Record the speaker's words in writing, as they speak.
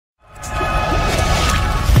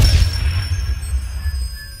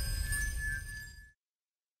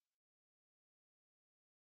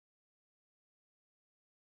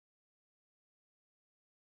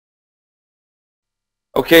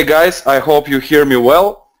Okay, guys, I hope you hear me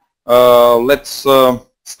well. Let's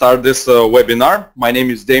start this webinar. My name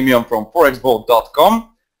is Damian from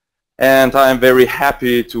forexboat.com, and I'm very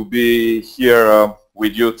happy to be here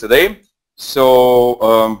with you today.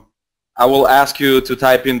 So I will ask you to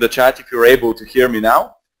type in the chat if you're able to hear me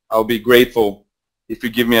now. I'll be grateful if you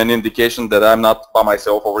give me an indication that I'm not by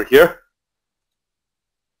myself over here.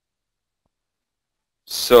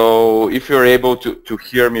 So if you're able to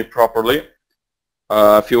hear me properly,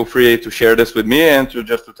 feel free to share this with me and to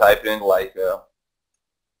just to type in like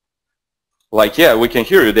yeah, we can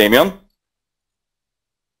hear you, Damien.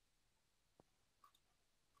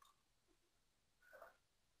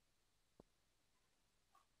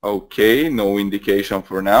 Okay, no indication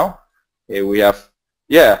for now. Okay, we have,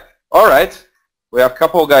 yeah, all right. We have a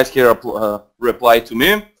couple of guys here reply to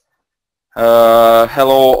me.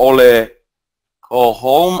 Hello, Ole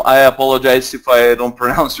home. I apologize if I don't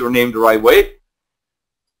pronounce your name the right way.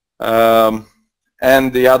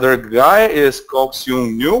 And the other guy is Cox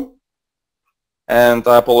Young New. And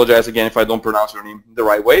I apologize again if I don't pronounce your name the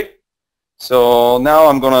right way. So now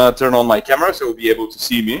I'm going to turn on my camera so you'll be able to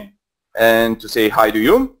see me and to say hi to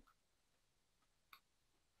you.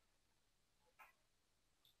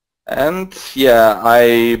 And yeah,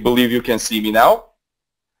 I believe you can see me now.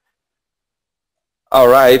 All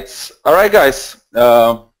right, guys.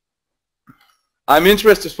 I'm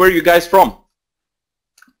interested where you guys from.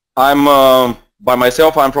 I'm by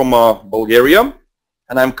myself. I'm from Bulgaria,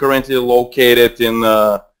 and I'm currently located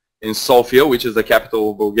in Sofia, which is the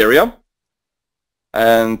capital of Bulgaria.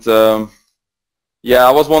 And yeah,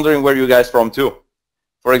 I was wondering where you guys from too.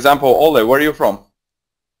 For example, Ole, where are you from?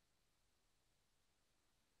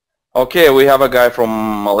 Okay, we have a guy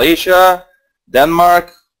from Malaysia,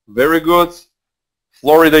 Denmark, very good.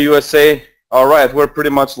 Florida, USA. All right, we're pretty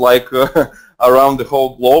much like around the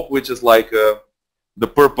whole globe, which is like the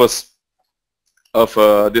purpose of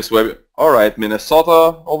this web. All right,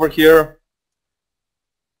 Minnesota over here.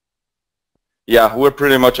 Yeah, we're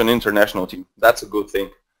pretty much an international team. That's a good thing.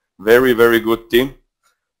 Very, very good team.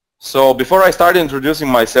 So before I start introducing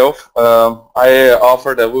myself, I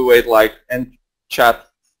offer that we wait like and chat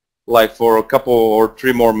like for a couple or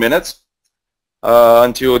 3 more minutes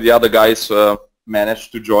until the other guys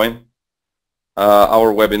manage to join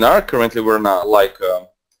our webinar. Currently we're not like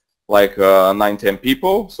 9-10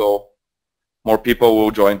 people, so more people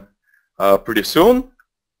will join pretty soon.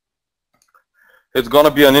 It's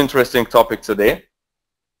gonna be an interesting topic today,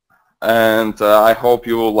 and I hope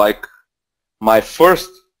you will like my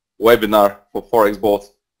first webinar for Forex Boat,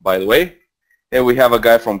 by the way. And we have a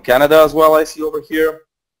guy from Canada as well, I see over here.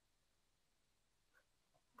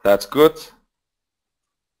 That's good.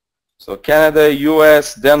 So Canada,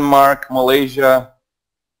 US, Denmark, Malaysia,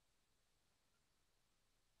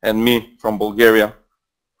 and me from Bulgaria.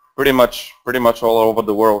 Pretty much all over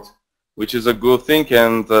the world, which is a good thing,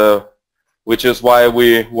 and which is why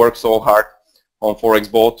we work so hard on Forex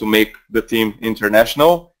Boat to make the team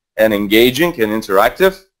international and engaging and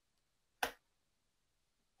interactive.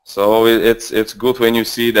 So it's good when you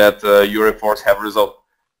see that your efforts have results.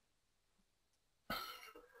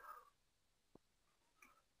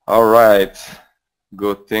 All right,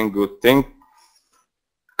 good thing, good thing.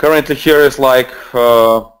 Currently here is like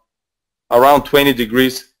around 20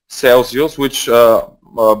 degrees Celsius, which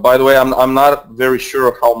by the way, I'm not very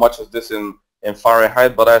sure how much is this in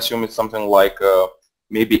Fahrenheit, but I assume it's something like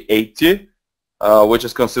maybe 80, which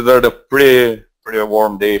is considered a pretty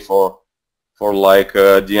warm day for like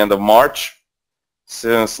the end of March,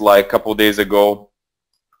 since like a couple days ago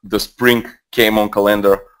the spring came on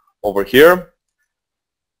calendar over here.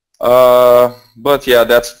 But yeah,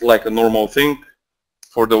 that's like a normal thing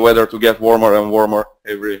for the weather to get warmer and warmer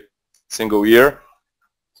every single year.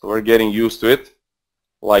 So we're getting used to it.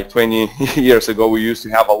 Like 20 years ago, we used to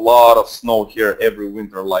have a lot of snow here every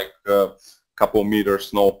winter, like a couple meters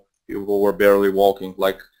snow. People were barely walking,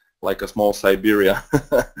 like a small Siberia.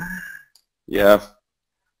 Yeah,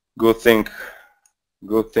 good thing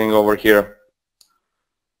over here.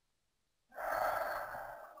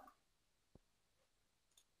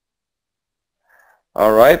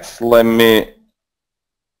 All right, let me.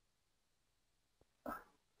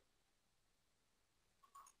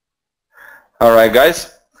 All right,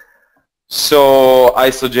 guys. So I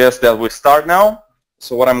suggest that we start now.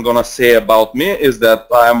 So what I'm gonna say about me is that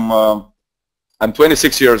I'm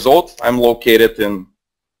 26 years old. I'm located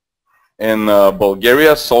in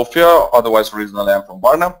Bulgaria, Sofia. Otherwise, originally I'm from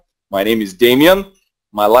Varna. My name is Damian.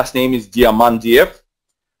 My last name is Diamandiev,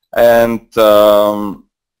 and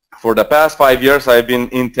for the past 5 years, I've been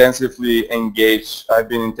intensively engaged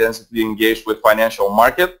with financial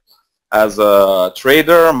market, as a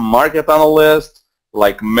trader, market analyst,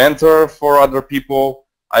 like mentor for other people.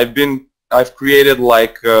 I've created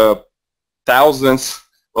like thousands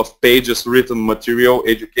of pages written material,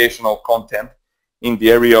 educational content in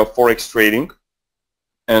the area of Forex trading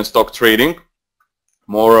and stock trading,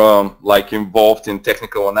 more like involved in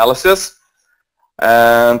technical analysis.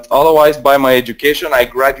 And otherwise, by my education, I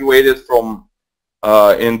graduated from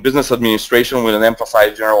in business administration with an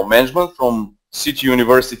emphasis general management from City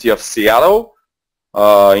University of Seattle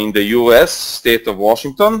in the U.S. state of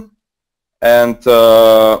Washington, and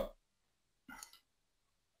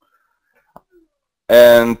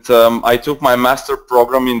I took my master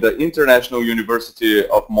program in the International University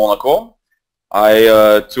of Monaco.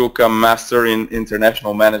 I took a master in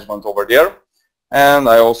international management over there, and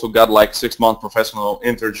I also got like 6-month professional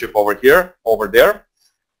internship over there.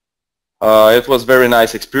 It was very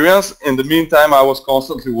nice experience. In the meantime, I was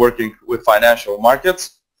constantly working with financial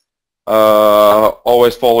markets,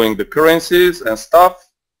 always following the currencies and stuff,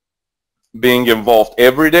 being involved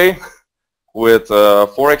every day with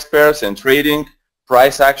Forex pairs and trading,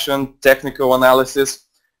 price action, technical analysis,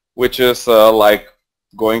 which is like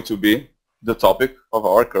going to be the topic of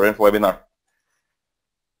our current webinar.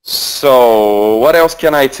 So what else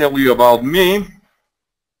can I tell you about me?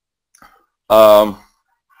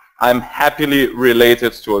 I'm happily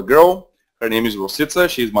related to a girl. Her name is Rosica.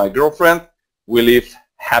 She's my girlfriend. We live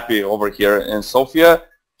happy over here in Sofia.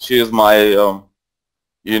 She is my,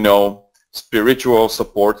 you know, spiritual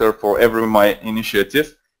supporter for every my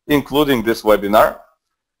initiative, including this webinar.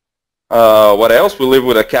 What else? We live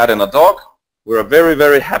with a cat and a dog. We're a very,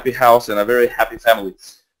 very happy house and a very happy family.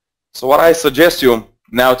 So what I suggest you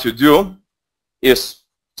now to do is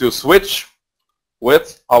to switch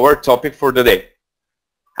with our topic for the day.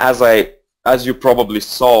 As you probably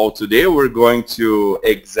saw today, we're going to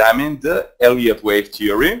examine the Elliott wave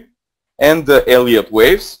theory and the Elliott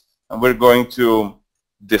waves, and we're going to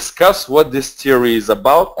discuss what this theory is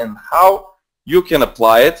about and how you can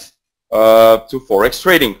apply it to Forex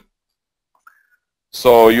trading.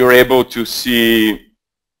 So you're able to see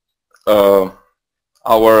our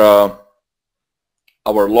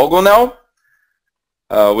logo now,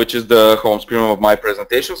 which is the home screen of my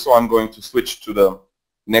presentation. So I'm going to switch to the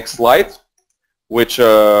next slide, which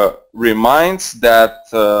reminds that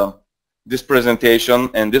this presentation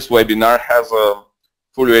and this webinar has a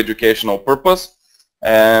fully educational purpose,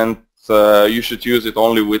 and you should use it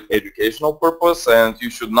only with educational purpose, and you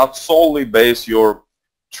should not solely base your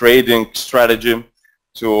trading strategy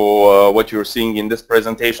to what you're seeing in this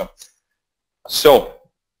presentation. So,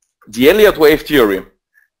 the Elliott wave theory.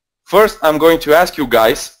 First, I'm going to ask you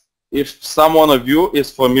guys if someone of you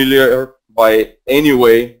is familiar by any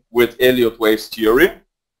way with Elliott waves theory.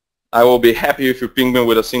 I will be happy if you ping me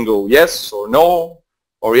with a single yes or no,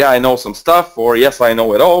 or yeah, I know some stuff, or yes, I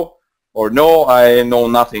know it all, or no, I know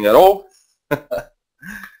nothing at all.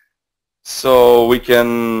 So we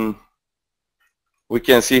can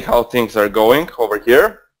see how things are going over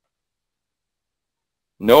here.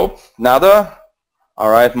 Nope, nada. All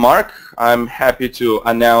right, Mark, I'm happy to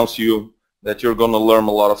announce you that you're going to learn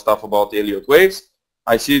a lot of stuff about Elliott waves.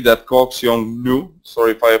 I see that Cox Young Nu,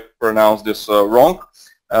 sorry if I pronounced this wrong,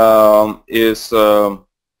 is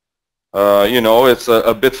you know, it's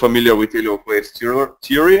a bit familiar with Elliott waves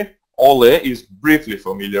theory. Ole is briefly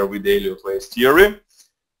familiar with the Elliott waves theory.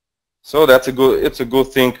 So it's a good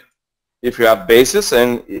thing if you have basis,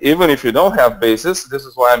 and even if you don't have basis, this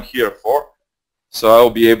is what I'm here for. So I'll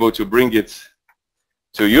be able to bring it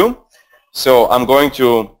to you. So I'm going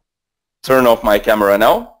to turn off my camera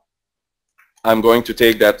now. I'm going to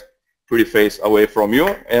take that pretty face away from you,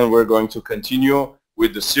 and we're going to continue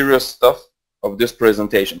with the serious stuff of this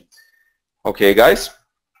presentation. Okay, guys?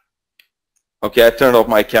 Okay, I turned off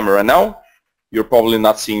my camera now. You're probably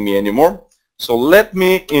not seeing me anymore. So let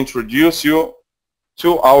me introduce you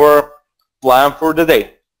to our plan for the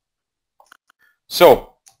day.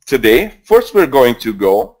 So today, first we're going to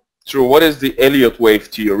go through what is the Elliott wave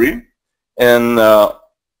theory and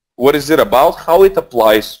what is it about, how it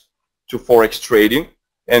applies to Forex trading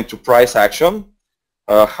and to price action,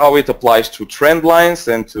 how it applies to trend lines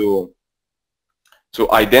and to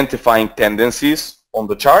identifying tendencies on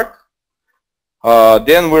the chart.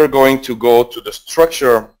 Then we're going to go to the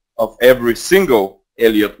structure of every single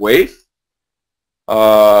Elliott wave,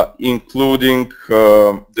 including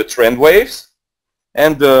the trend waves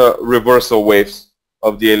and the reversal waves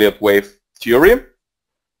of the Elliott wave theory,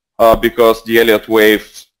 because the Elliott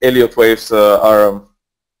waves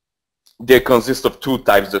they consist of two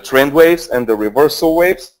types, the trend waves and the reversal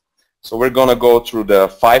waves. So we're going to go through the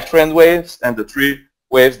 5 trend waves and the 3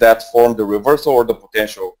 waves that form the reversal or the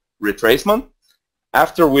potential retracement.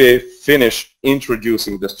 After we finish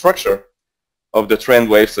introducing the structure of the trend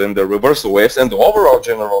waves and the reversal waves and the overall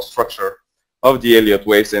general structure of the Elliott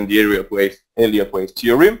waves and the Elliott wave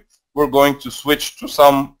theory, we're going to switch to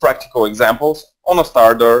some practical examples on a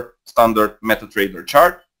standard MetaTrader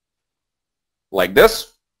chart like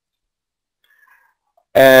this.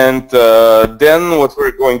 And then what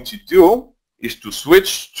we're going to do is to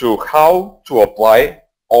switch to how to apply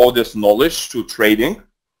all this knowledge to trading,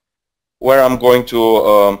 where I'm going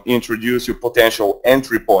to introduce you potential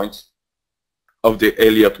entry points of the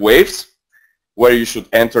Elliott waves, where you should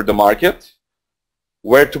enter the market,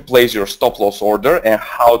 where to place your stop loss order, and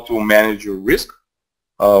how to manage your risk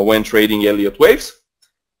when trading Elliott waves.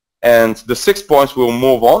 And the 6 points we'll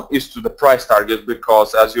move on is to the price target,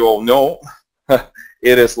 because as you all know,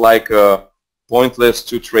 it is like pointless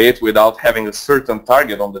to trade without having a certain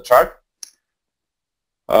target on the chart.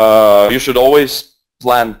 You should always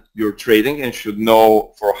plan your trading and should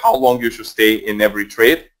know for how long you should stay in every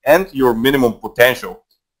trade and your minimum potential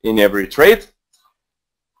in every trade.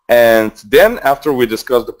 And then after we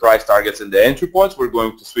discuss the price targets and the entry points, we're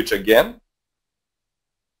going to switch again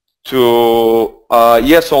to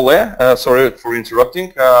yes, Ole, sorry for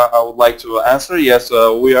interrupting. I would like to answer. Yes,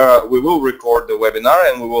 we will record the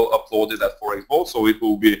webinar and we will upload it at Forex Vault, so it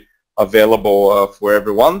will be available for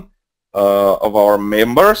everyone of our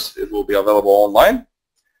members. It will be available online.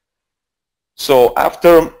 So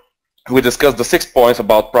after we discuss the 6 points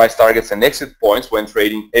about price targets and exit points when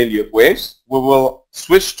trading Elliott waves, we will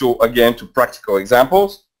switch again to practical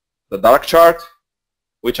examples, the dark chart,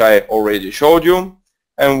 which I already showed you,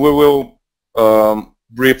 and we will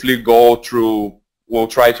briefly go through, we'll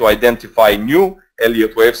try to identify new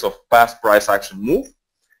Elliott waves of past price action move,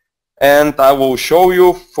 and I will show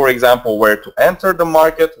you, for example, where to enter the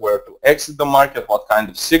market, where to exit the market, what kind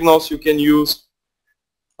of signals you can use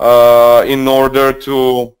in order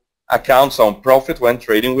to account some profit when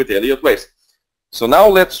trading with Elliott waves. So now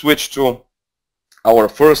let's switch to our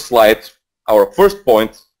first slide, our first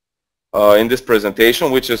point in this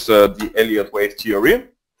presentation, which is the Elliott wave theory.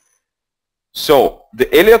 So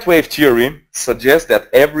the Elliott wave theory suggests that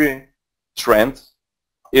every trend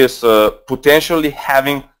is potentially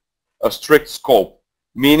having a strict scope,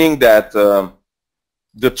 meaning that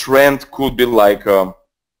the trend could be like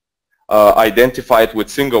identified with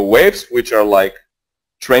single waves, which are like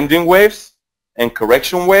trending waves and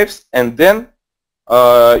correction waves, and then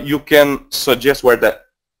you can suggest where the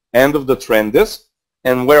end of the trend is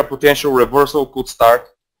and where a potential reversal could start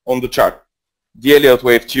on the chart. The Elliott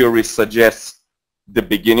wave theory suggests the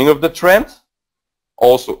beginning of the trend.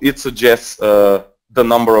 Also, it suggests the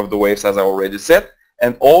number of the waves, as I already said,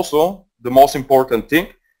 and also the most important thing,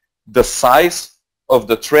 the size of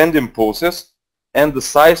the trend impulses and the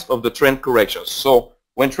size of the trend corrections. So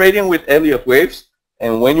when trading with Elliott waves,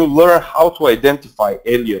 and when you learn how to identify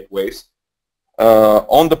Elliott waves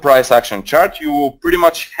on the price action chart, you will pretty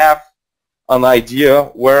much have an idea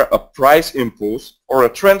where a price impulse or a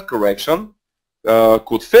trend correction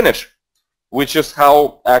could finish, which is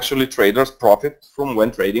how actually traders profit from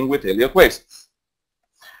when trading with Elliott waves.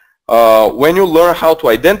 When you learn how to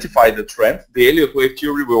identify the trend, the Elliott wave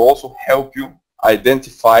theory will also help you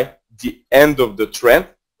identify the end of the trend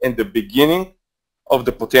and the beginning of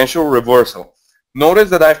the potential reversal. Notice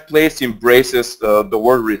that I've placed in braces the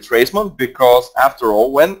word retracement, because after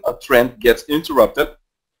all, when a trend gets interrupted,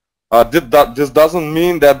 this doesn't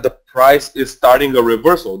mean that the price is starting a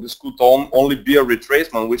reversal. This could only be a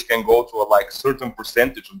retracement, which can go to a certain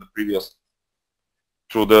percentage of the previous,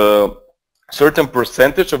 certain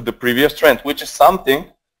percentage of the previous trend, which is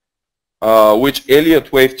something which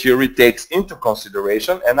Elliott wave theory takes into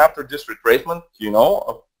consideration. And after this retracement, you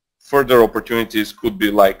know, further opportunities could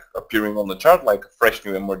be like appearing on the chart, like a fresh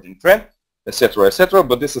new emerging trend, etc., etc.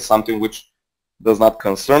 But this is something which does not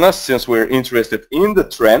concern us, since we're interested in the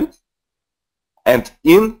trend and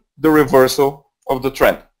in the reversal of the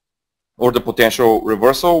trend, or the potential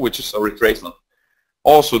reversal, which is a retracement.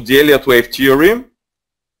 Also, the Elliott wave theory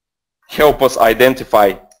help us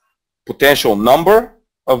identify potential number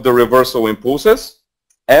of the reversal impulses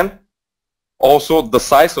and also the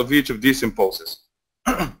size of each of these impulses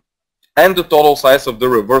and the total size of the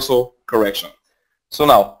reversal correction. So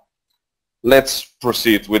now let's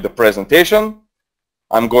proceed with the presentation.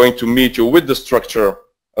 I'm going to meet you with the structure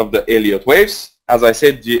of the Elliott waves. As I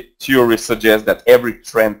said, the theory suggests that every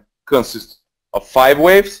trend consists of 5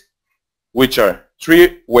 waves, which are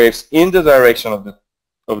 3 waves in the direction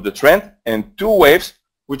of the trend and 2 waves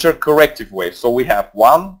which are corrective waves. So we have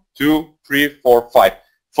 1, 2, 3, 4, 5.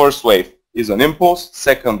 First wave is an impulse,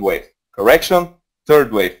 second wave correction,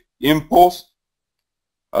 third wave impulse,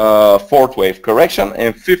 fourth wave correction,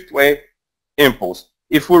 and fifth wave impulse.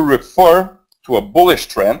 If we refer to a bullish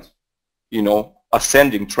trend, you know,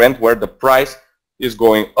 ascending trend where the price is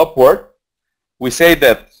going upward, we say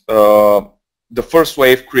that the first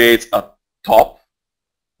wave creates a top,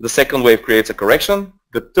 the second wave creates a correction,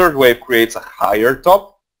 the third wave creates a higher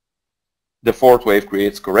top, the fourth wave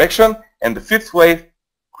creates correction, and the fifth wave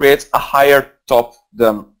creates a higher top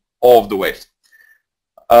than all of the waves.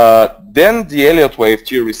 Then the Elliott wave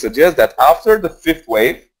theory suggests that after the fifth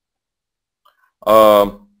wave,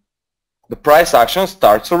 the price action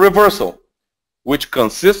starts a reversal, which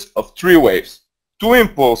consists of three waves. Two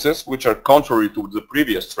impulses, which are contrary to the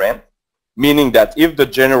previous trend, meaning that if the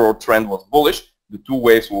general trend was bullish, the two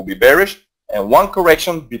waves will be bearish, and one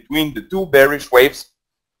correction between the two bearish waves,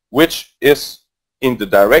 which is in the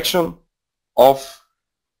direction of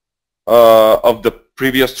the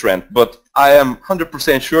previous trend. But I am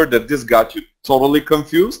 100% sure that this got you totally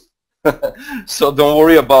confused. So don't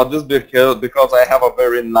worry about this, because I have a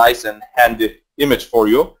very nice and handy image for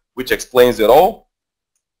you which explains it all.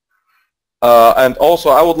 And also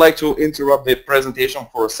I would like to interrupt the presentation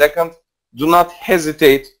for a second. Do not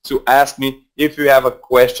hesitate to ask me if you have a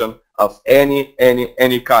question of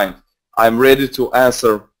any kind. I'm ready to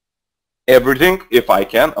answer everything if I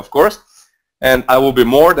can, of course, and I will be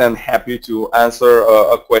more than happy to answer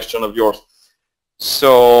a question of yours.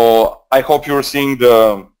 So I hope you're seeing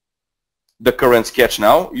the current sketch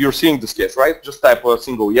now. You're seeing the sketch, right? Just type a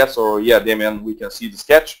single yes or yeah, Damien, we can see the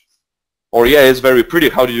sketch. Or yeah, it's very pretty.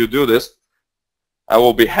 How do you do this? I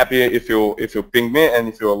will be happy if you ping me and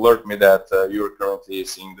if you alert me that you're currently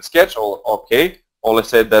seeing the sketch. Okay. All I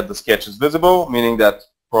said that the sketch is visible, meaning that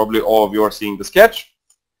probably all of you are seeing the sketch.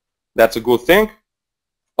 That's a good thing.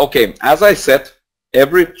 Okay, as I said,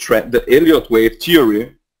 every trend, the Elliott wave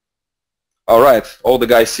theory. All right, all the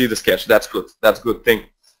guys see the sketch. That's good. That's a good thing.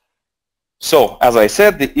 So, as I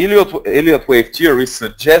said, the Elliott wave theory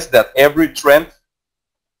suggests that every trend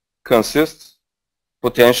consists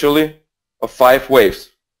potentially of 5 waves.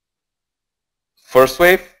 First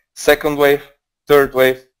wave, second wave, third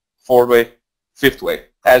wave, fourth wave, fifth wave.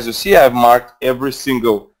 As you see, I've marked every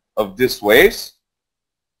single of these waves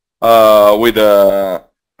with a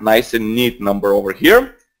nice and neat number over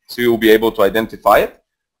here, so you'll be able to identify it.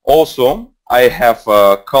 Also, I have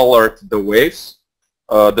colored the waves,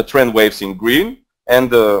 the trend waves in green, and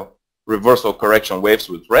the reversal correction waves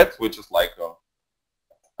with red, which is like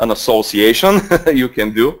an association you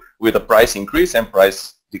can do with a price increase and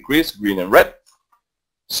price decrease, green and red.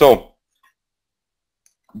 So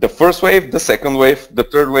the first wave, the second wave, the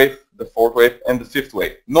third wave, the fourth wave, and the fifth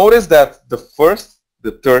wave. Notice that the first,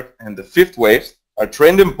 the third, and the fifth waves are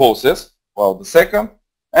trend impulses, while the second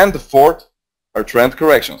and the fourth are trend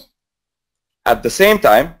corrections. At the same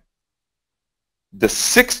time, the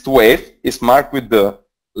sixth wave is marked with the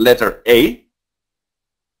letter A,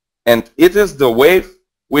 and it is the wave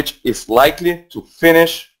which is likely to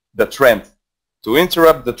finish the trend, to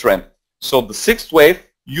interrupt the trend. So the sixth wave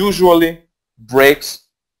usually breaks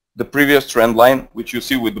the previous trend line, which you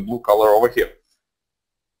see with the blue color over here.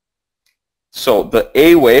 So the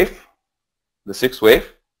A wave, the sixth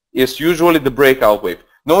wave, is usually the breakout wave.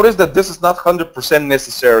 Notice that this is not 100%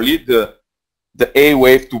 necessarily the A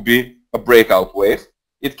wave to be a breakout wave.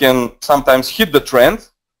 It can sometimes hit the trend,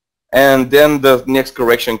 and then the next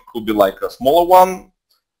correction could be like a smaller one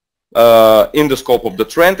in the scope of the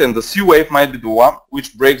trend, and the C wave might be the one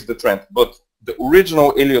which breaks the trend. But the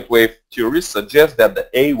original Elliott wave theory suggests that the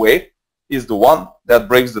A wave is the one that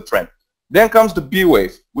breaks the trend. Then comes the B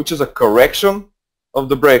wave, which is a correction of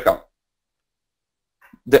the breakout.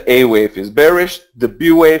 The A wave is bearish, the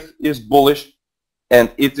B wave is bullish,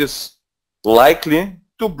 and it is likely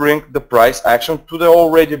to bring the price action to the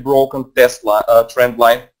already broken trend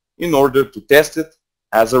line in order to test it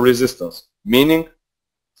as a resistance, meaning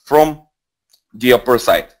from the upper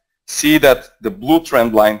side. See that the blue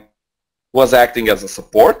trend line was acting as a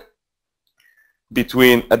support at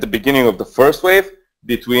the beginning of the first wave,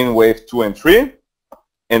 between wave 2 and 3,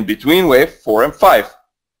 and between wave 4 and 5.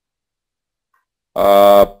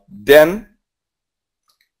 Then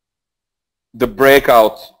the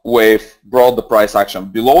breakout wave brought the price action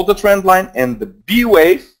below the trend line, and the B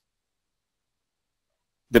wave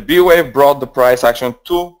brought the price action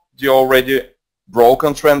to the already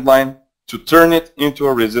broken trend line to turn it into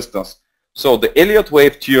a resistance. So the Elliott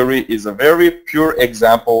wave theory is a very pure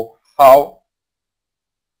example how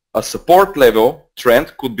a support level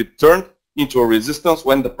trend could be turned into a resistance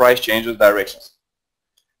when the price changes directions.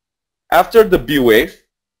 After the B wave,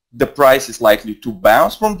 the price is likely to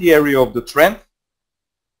bounce from the area of the trend,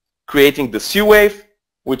 creating the C wave,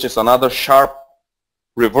 which is another sharp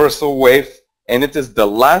reversal wave, and it is the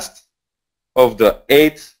last of the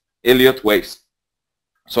 8 Elliott waves.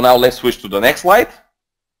 So now let's switch to the next slide.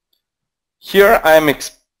 Here I am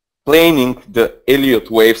explaining the Elliott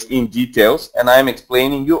waves in details, and I am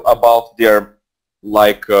explaining you about their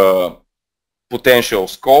potential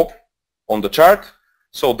scope on the chart.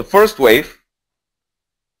 So the first wave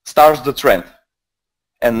starts the trend,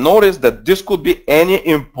 and notice that this could be any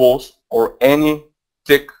impulse or any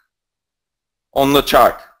tick on the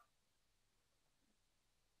chart.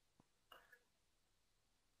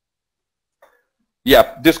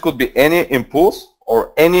 Yeah, this could be any impulse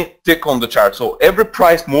or any tick on the chart. So every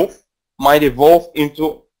price move might evolve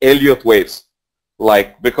into Elliott waves,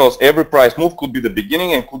 because every price move could be the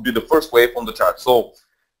beginning and could be the first wave on the chart. So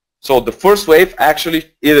the first wave,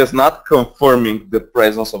 actually, it is not confirming the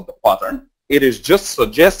presence of the pattern. It is just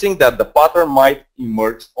suggesting that the pattern might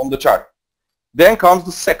emerge on the chart. Then comes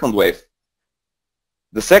the second wave.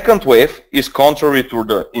 The second wave is contrary to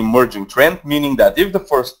the emerging trend, meaning that if the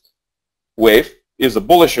first wave is a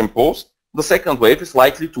bullish impulse, the second wave is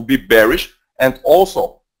likely to be bearish, and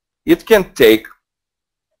also it can take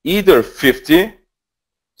either 50,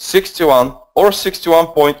 61 or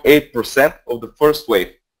 61.8% of the first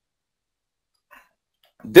wave.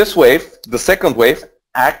 This wave, the second wave,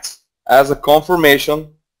 acts as a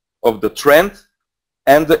confirmation of the trend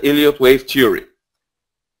and the Elliott wave theory.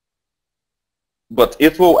 But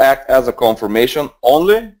it will act as a confirmation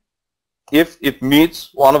only if it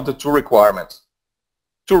meets one of the two requirements: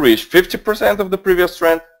 to reach 50% of the previous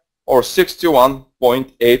trend or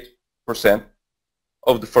 61.8%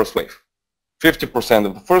 of the first wave. 50%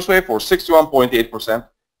 of the first wave or 61.8%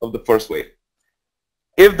 of the first wave.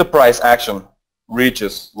 If the price action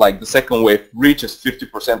reaches, like the second wave reaches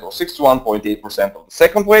 50% or 61.8% of the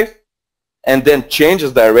second wave, and then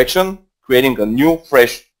changes direction, creating a new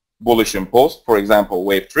fresh bullish impulse, for example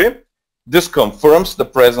wave 3, this confirms the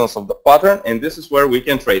presence of the pattern, and this is where we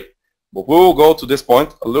can trade. But we will go to this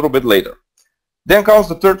point a little bit later. Then comes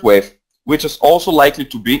the third wave, which is also likely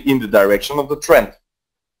to be in the direction of the trend.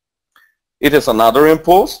 It is another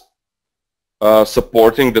impulse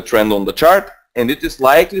supporting the trend on the chart, and it is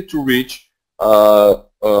likely to reach, I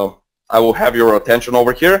will have your attention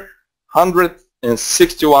over here,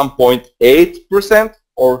 161.8%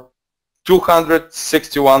 or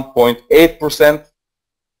 261.8%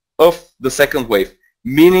 of the second wave,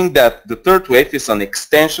 meaning that the third wave is an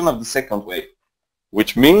extension of the second wave,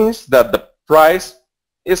 which means that the price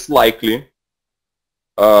is likely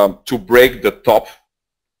to break the top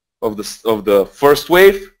of the first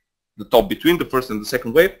wave, the top between the first and the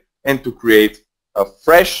second wave, and to create a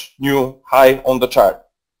fresh new high on the chart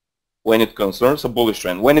when it concerns a bullish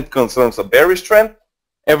trend. When it concerns a bearish trend,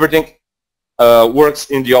 everything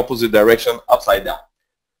works in the opposite direction, upside down.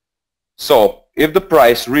 So if the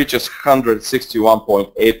price reaches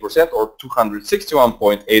 161.8% or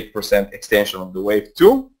 261.8% extension of the wave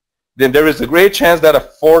 2, then there is a great chance that a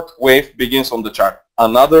fourth wave begins on the chart,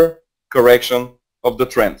 another correction of the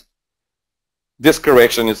trend. This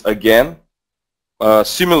correction is again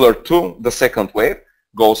similar to the second wave,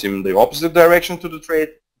 goes in the opposite direction to the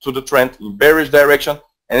trend, in bearish direction,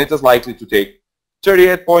 and it is likely to take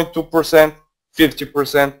 38.2%,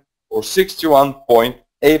 50%, or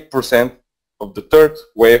 61.8% of the third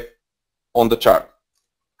wave on the chart.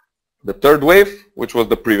 The third wave, which was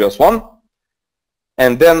the previous one,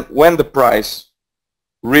 and then when the price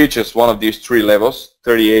reaches one of these three levels,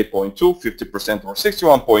 38.2, 50%, or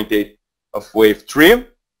 61.8 of wave 3,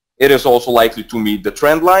 it is also likely to meet the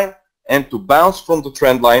trend line and to bounce from the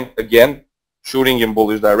trend line again, shooting in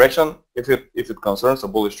bullish direction if it concerns a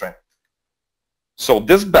bullish trend. So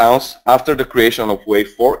this bounce after the creation of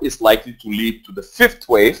wave 4 is likely to lead to the fifth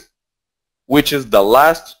wave, which is the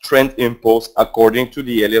last trend impulse according to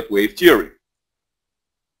the Elliott wave theory.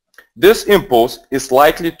 This impulse is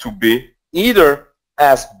likely to be either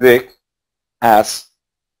as big as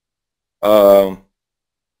the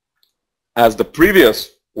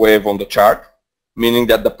previous wave on the chart, meaning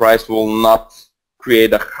that the price will not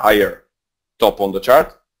create a higher top on the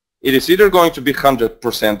chart. It is either going to be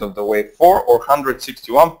 100% of the wave 4 or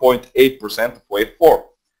 161.8% of wave 4.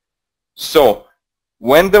 So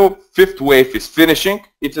when the fifth wave is finishing,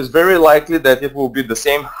 it is very likely that it will be the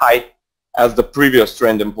same height as the previous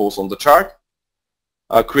trend impulse on the chart,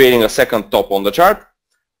 creating a second top on the chart.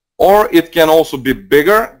 Or it can also be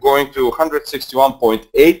bigger, going to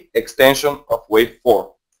 161.8 extension of wave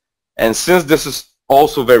 4. And since this is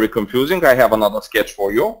also very confusing, I have another sketch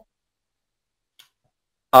for you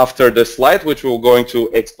after this slide, which we're going to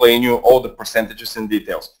explain you all the percentages in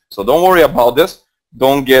details. So don't worry about this.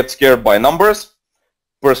 Don't get scared by numbers.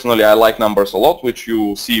 Personally, I like numbers a lot, which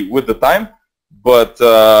you see with the time. But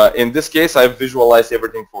in this case, I've visualized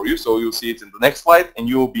everything for you, so you'll see it in the next slide, and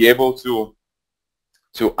you will be able to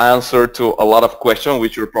answer to a lot of questions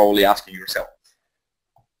which you're probably asking yourself.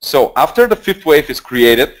 So after the fifth wave is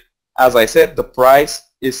created, as I said, the price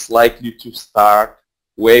is likely to start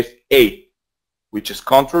wave A, which is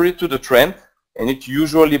contrary to the trend, and it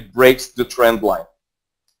usually breaks the trend line.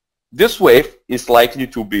 This wave is likely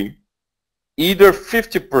to be either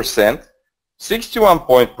 50%,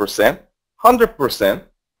 61%, 100%,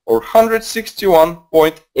 or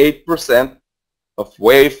 161.8% of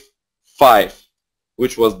wave 5,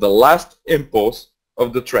 which was the last impulse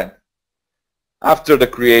of the trend. After the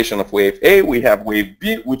creation of wave A, we have wave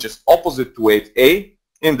B, which is opposite to wave A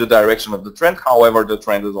in the direction of the trend. However, the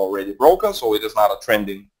trend is already broken, so it is not a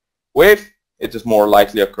trending wave. It is more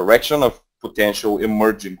likely a correction of potential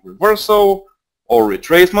emerging reversal or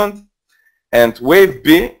retracement. And wave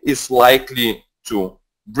B is likely to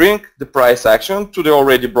bring the price action to the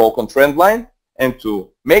already broken trend line and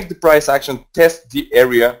to make the price action test the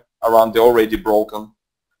area around the already broken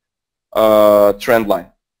trend line.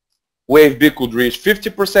 Wave B could reach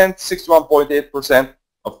 50%, 61.8%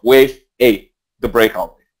 of wave A, the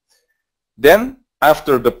breakout wave. Then,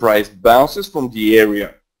 after the price bounces from the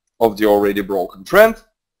area of the already broken trend,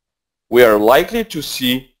 we are likely to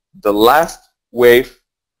see the last wave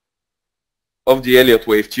of the Elliott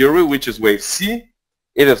wave theory, which is wave C.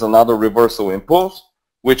 It is another reversal impulse,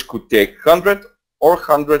 which could take 100 or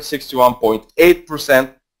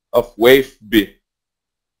 161.8% of wave B.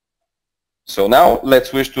 So now let's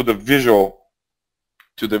switch to the visual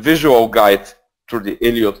guide to the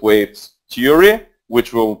Elliott waves theory,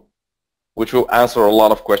 which will answer a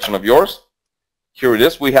lot of questions of yours. Here it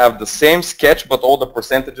is. We have the same sketch, but all the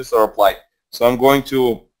percentages are applied. So I'm going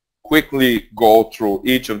to quickly go through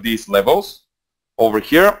each of these levels over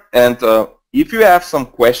here. And if you have some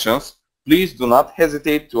questions, please do not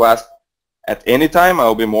hesitate to ask at any time.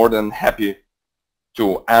 I'll be more than happy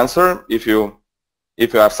to answer if you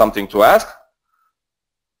have something to ask.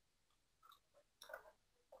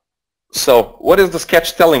 So what is the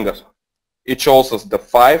sketch telling us? It shows us the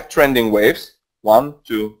 5 trending waves, 1,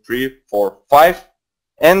 2, 3, 4, 5,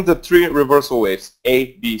 and the 3 reversal waves,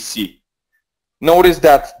 A, B, C. Notice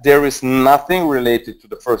that there is nothing related to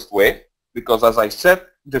the first wave, because as I said,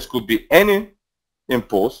 this could be any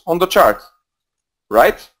impulse on the chart,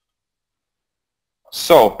 right?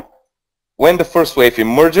 So when the first wave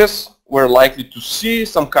emerges, we're likely to see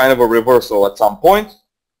some kind of a reversal at some point,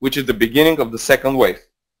 which is the beginning of the second wave.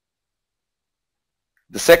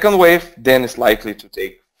 The second wave then is likely to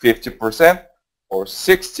take 50% or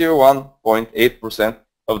 61.8%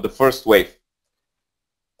 of the first wave.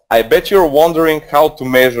 I bet you're wondering how to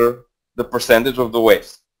measure the percentage of the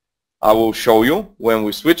waves. I will show you when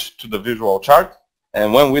we switch to the visual chart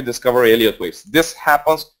and when we discover Elliott waves. This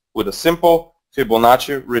happens with a simple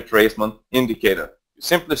Fibonacci retracement indicator. You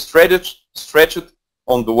simply stretch it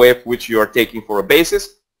on the wave which you are taking for a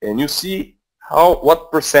basis, and you see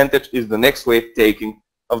what percentage is the next wave taking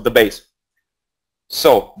of the base.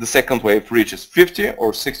 So the second wave reaches 50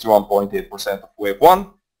 or 61.8% of wave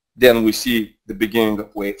 1. Then we see the beginning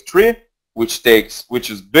of wave 3, which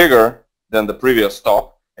is bigger than the previous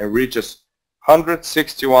stop and reaches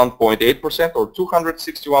 161.8% or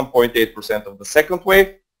 261.8% of the second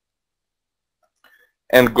wave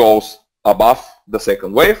and goes above the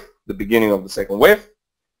second wave, the beginning of the second wave.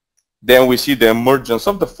 Then we see the emergence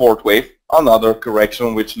of the fourth wave, another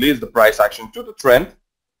correction which leads the price action to the trend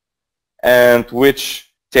and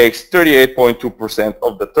which takes 38.2%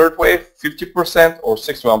 of the third wave, 50% or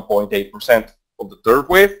 61.8% of the third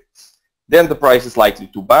wave. Then the price is likely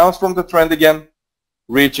to bounce from the trend again,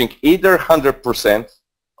 reaching either 100%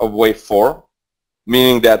 of wave 4,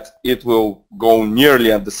 meaning that it will go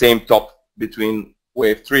nearly at the same top between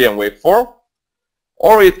wave 3 and wave 4,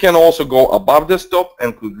 or it can also go above the top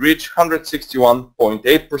and could reach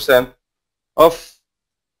 161.8% of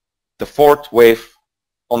the fourth wave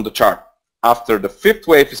on the chart. After the fifth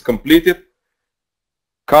wave is completed,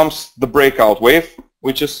 comes the breakout wave,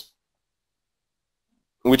 which is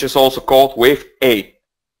also called wave A,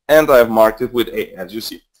 and I have marked it with A, as you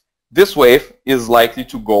see. This wave is likely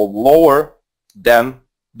to go lower than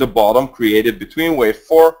the bottom created between wave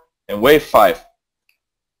 4 and wave 5.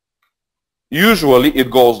 Usually it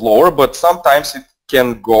goes lower, but sometimes it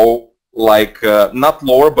can go like not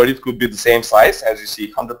lower, but it could be the same size, as you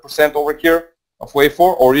see, 100% over here of wave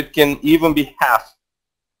 4, or it can even be half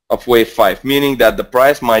of wave 5, meaning that the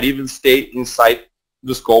price might even stay inside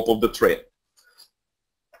the scope of the trade.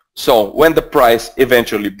 So when the price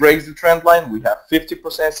eventually breaks the trend line, we have 50%,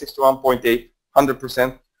 61.8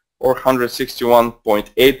 100% or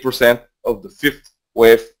 161.8% of the fifth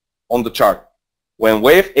wave on the chart. When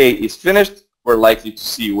wave A is finished, we're likely to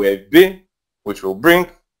see wave B, which will bring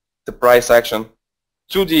the price action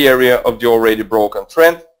to the area of the already broken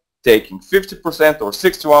trend, taking 50% or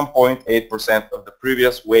 61.8% of the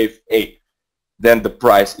previous wave A. Then the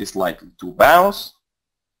price is likely to bounce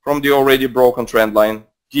from the already broken trend line,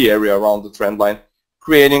 the area around the trend line,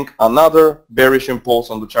 creating another bearish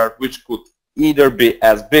impulse on the chart, which could either be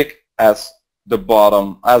as big as the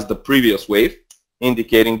bottom as the previous wave,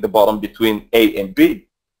 indicating the bottom between A and B,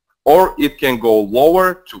 or it can go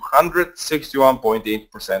lower to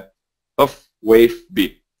 161.8% of wave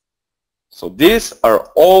B. So these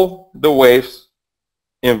are all the waves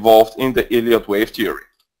involved in the Elliott wave theory.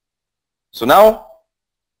 So now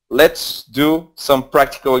let's do some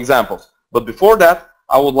practical examples. But before that,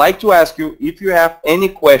 I would like to ask you if you have any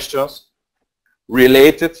questions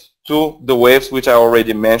related to the waves which I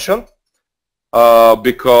already mentioned,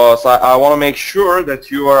 because I want to make sure that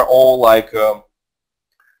you are all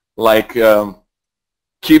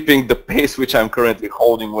keeping the pace which I'm currently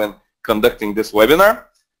holding when conducting this webinar.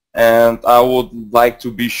 And I would like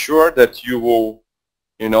to be sure that you will,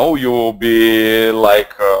 you will be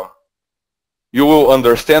you will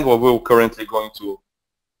understand what we're currently going to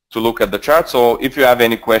look at the chart. So if you have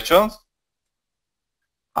any questions,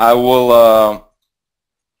 I would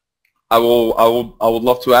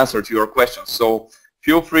love to answer to your questions. So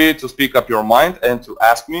feel free to speak up your mind and to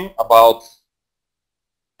ask me about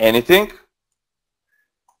anything.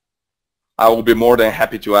 I will be more than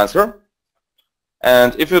happy to answer.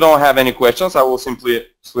 And if you don't have any questions, I will simply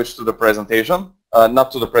switch to the presentation.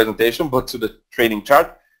 Not to the presentation, but to the trading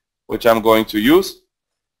chart, which I'm going to use.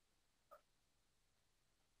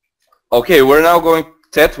 Okay, we're now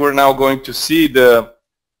going to see the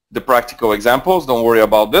practical examples. Don't worry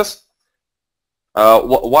about this.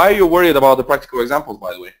 Why are you worried about the practical examples,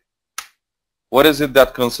 by the way? What is it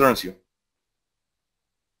that concerns you?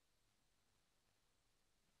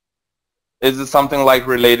 Is it something like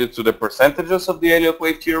related to the percentages of the Elliott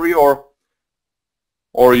wave theory, or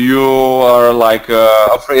you are like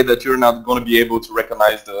afraid that you're not going to be able to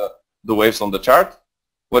recognize the waves on the chart?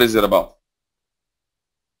 What is it about?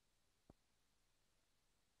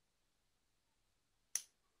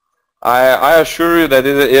 I assure you that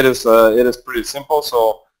it is pretty simple,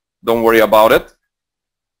 so don't worry about it.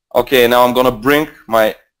 Okay, now I'm going to bring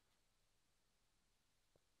my...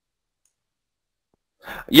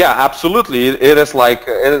 Yeah, absolutely. It is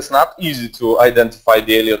not easy to identify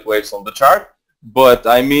the Elliott waves on the chart, but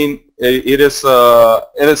I mean Elliott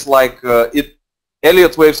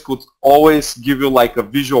waves could always give you like a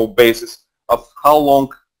visual basis of how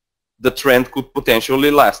long the trend could potentially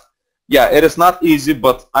last. Yeah, it is not easy,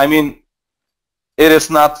 but I mean it is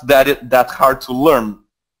not that hard to learn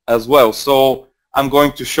as well. So I'm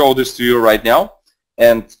going to show this to you right now,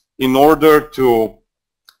 and in order to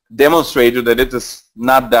demonstrate you that it is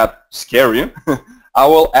not that scary, I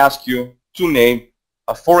will ask you to name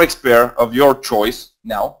a Forex pair of your choice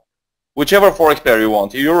now, whichever Forex pair you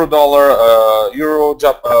want: Euro dollar,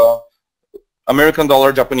 American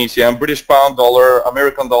dollar, Japanese yen, British pound, dollar,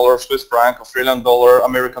 American dollar, Swiss franc, Australian dollar,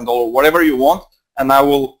 American dollar, whatever you want. And I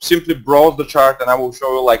will simply browse the chart and I will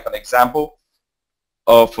show you like an example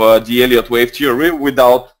of the Elliott wave theory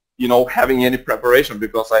without having any preparation,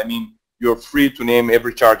 because I mean you're free to name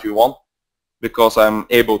every chart you want, because I'm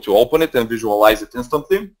able to open it and visualize it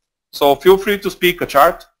instantly. So feel free to speak a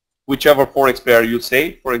chart, whichever Forex pair you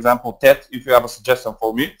say. For example, Ted, if you have a suggestion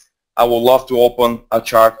for me, I would love to open a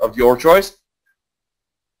chart of your choice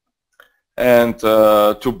and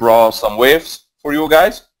to browse some waves for you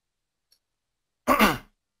guys.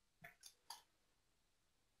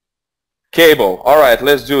 Cable. All right,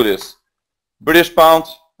 let's do this. British pound,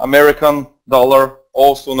 American dollar,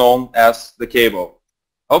 also known as the cable.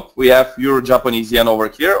 Oh, we have Euro Japanese yen over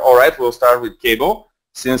here. All right, we'll start with cable,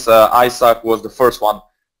 since Isaac was the first one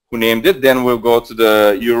who named it. Then we'll go to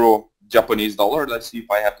the Euro Japanese dollar. Let's see if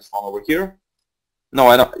I have this one over here. No,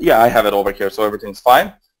 I don't. Yeah, I have it over here, so everything's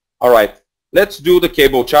fine. All right, let's do the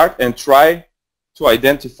cable chart and try to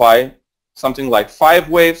identify something like 5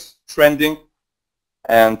 waves trending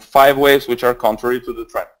and 5 waves which are contrary to the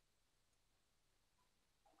trend.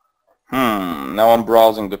 Now I'm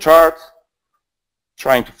browsing the chart,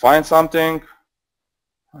 trying to find something.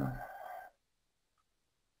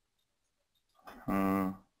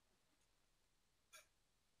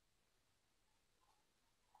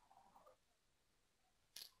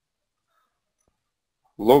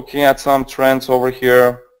 Looking at some trends over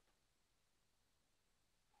here.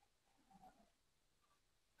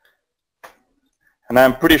 And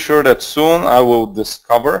I'm pretty sure that soon I will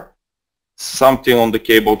discover something on the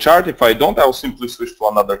cable chart. If I don't, I will simply switch to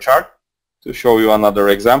another chart to show you another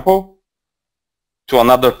example. To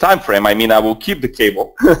another time frame. I mean, I will keep the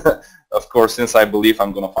cable, of course, since I believe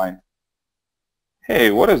I'm going to find. Hey,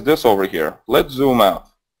 what is this over here? Let's zoom out.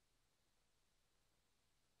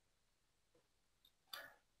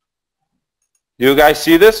 Do you guys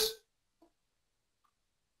see this?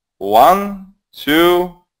 1,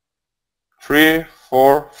 2, 3,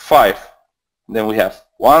 4, 5. Then we have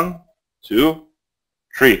 1, 2,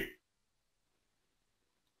 3.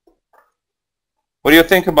 What do you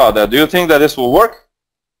think about that? Do you think that this will work?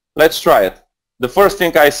 Let's try it. The first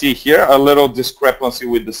thing I see here, a little discrepancy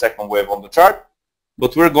with the second wave on the chart,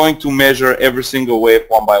 but we're going to measure every single wave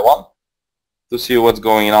one by one to see what's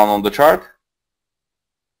going on the chart.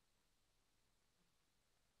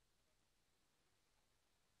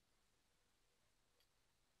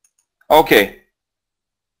 Okay,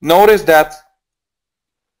 notice that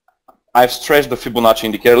I've stretched the Fibonacci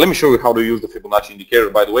indicator. Let me show you how to use the Fibonacci indicator,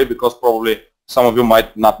 by the way, because probably some of you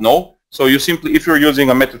might not know. So you simply, if you're using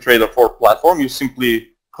a MetaTrader 4 platform, you simply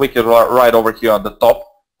click it right over here at the top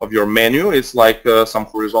of your menu. It's like some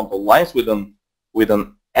horizontal lines with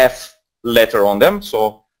an F letter on them.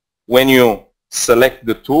 So when you select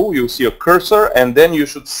the tool, you see a cursor, and then you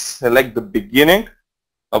should select the beginning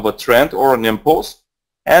of a trend or an impulse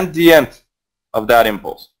and the end of that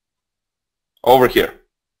impulse over here.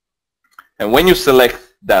 And when you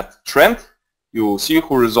select that trend, you will see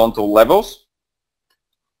horizontal levels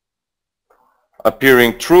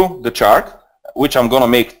appearing through the chart, which I'm going to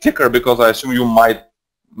make thicker because I assume you might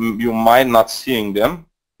not seeing them.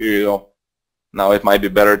 Here you go. Now it might be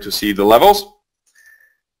better to see the levels.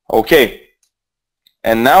 Okay.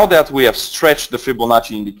 And now that we have stretched the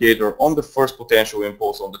Fibonacci indicator on the first potential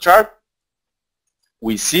impulse on the chart,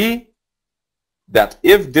 we see that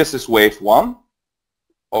if this is wave 1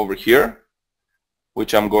 over here,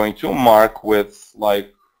 which I'm going to mark with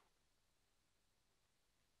like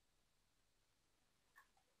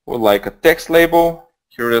a text label.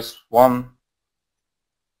 Here is 1.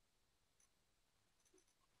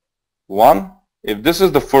 If this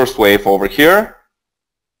is the first wave over here,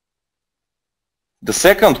 the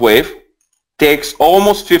second wave takes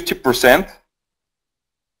almost 50%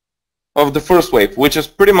 of the first wave, which is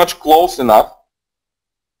pretty much close enough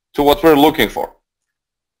to what we're looking for.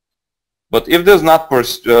 But if this not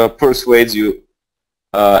persuades you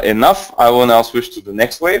enough, I will now switch to the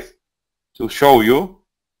next wave to show you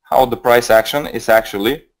how the price action is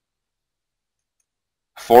actually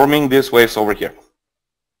forming these waves over here.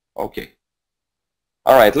 Okay.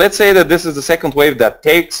 All right, let's say that this is the second wave that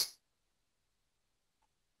takes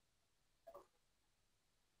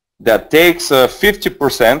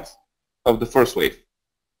 50% of the first wave.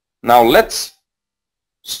 Now let's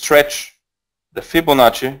stretch the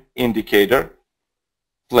Fibonacci indicator.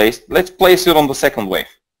 Let's place it on the second wave.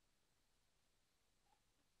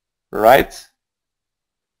 Right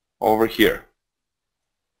over here.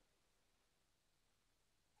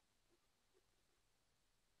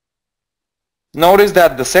 Notice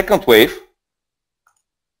that the second wave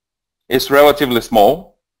is relatively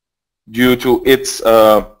small due to its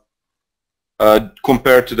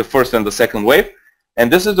compared to the first and the second wave,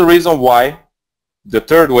 and this is the reason why the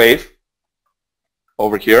third wave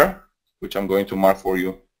over here, which I'm going to mark for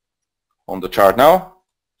you on the chart now,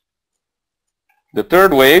 the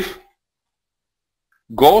third wave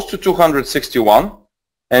goes to 261,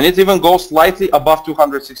 and it even goes slightly above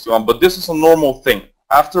 261, but this is a normal thing.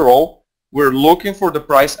 After all, we're looking for the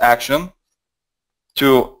price action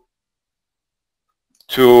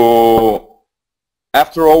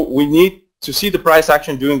after all, we need to see the price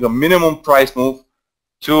action doing a minimum price move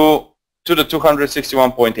to the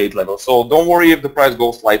 261.8 level. So don't worry if the price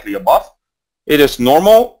goes slightly above. It is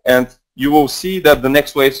normal, and you will see that the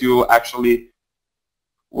next waves you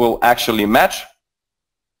will actually match.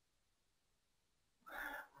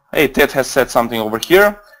 Hey, Ted has said something over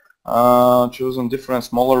here. Chosen different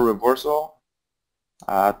smaller reversal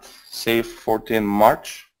at say 14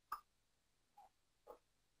 March.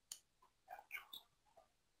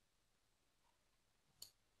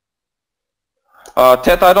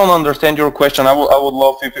 Ted, I don't understand your question. I would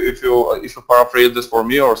love if you paraphrase this for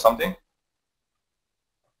me or something.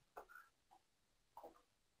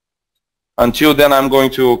 Until then, I'm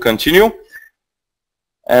going to continue.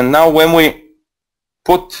 And now when we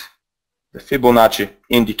put the Fibonacci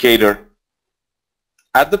indicator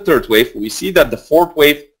at the third wave, we see that the fourth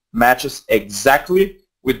wave matches exactly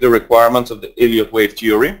with the requirements of the Elliott wave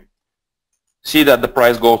theory. See that the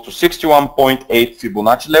price goes to 61.8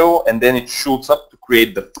 Fibonacci level, and then it shoots up to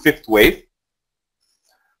create the fifth wave.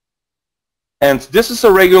 And this is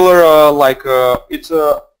a regular, it's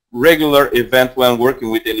a regular event when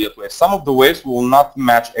working with Elliott waves. Some of the waves will not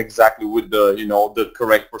match exactly with the, the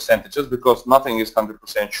correct percentages, because nothing is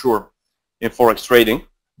 100% sure in Forex trading.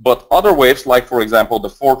 But other waves, like for example the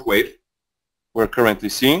fourth wave we're currently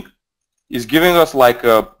seeing, is giving us like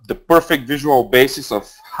the perfect visual basis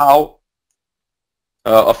of how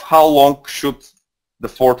long should the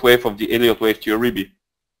fourth wave of the Elliott wave theory be.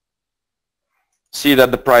 See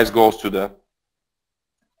that the price goes to the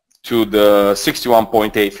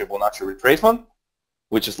 61.8 Fibonacci retracement,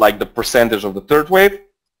 which is like the percentage of the third wave,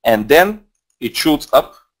 and then it shoots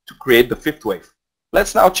up to create the fifth wave.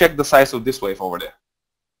 Let's now check the size of this wave over there.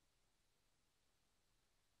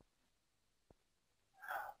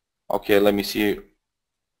 Okay, let me see.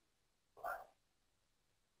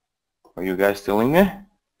 Are you guys still in there?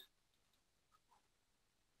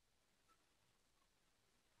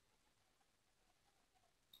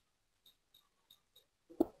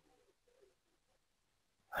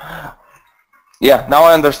 Yeah, now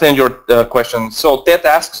I understand your question. So Ted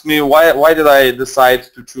asks me why did I decide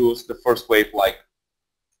to choose the first wave,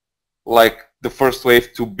 like the first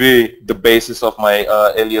wave to be the basis of my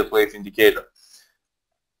Elliott wave indicator.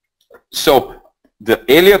 So the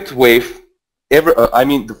Elliott wave,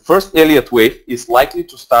 the first Elliott wave is likely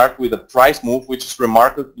to start with a price move which is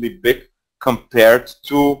remarkably big compared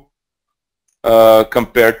to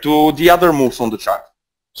the other moves on the chart.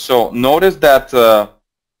 So notice that the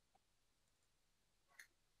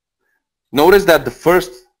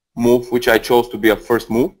first move, which I chose to be a first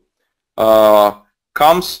move,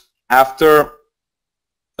 comes after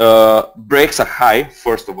breaks a high,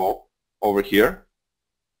 first of all, over here,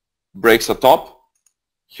 breaks a top,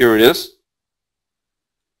 here it is,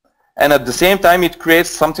 and at the same time it creates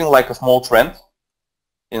something like a small trend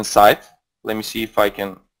inside. Let me see if I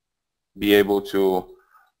can be able to,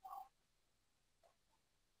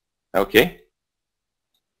 okay.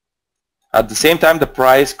 At the same time, the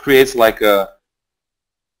price creates like a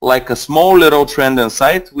small little trend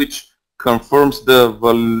inside, which confirms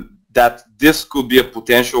that this could be a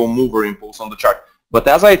potential mover impulse on the chart. But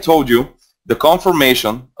as I told you, the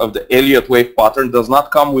confirmation of the Elliott wave pattern does not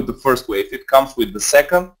come with the first wave. It comes with the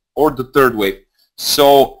second or the third wave.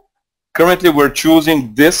 So currently we're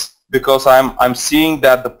choosing this because I'm seeing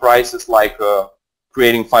that the price is like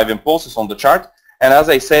creating 5 impulses on the chart. And as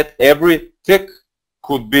I said, every tick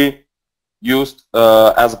could be used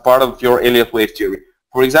as a part of your Elliott wave theory.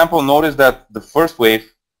 For example, notice that the first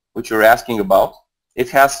wave, which you're asking about, it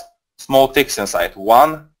has small ticks inside.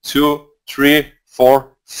 1, 2, 3,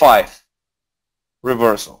 4, 5.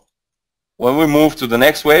 Reversal. When we move to the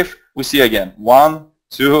next wave, we see again 1,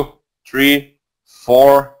 2, 3,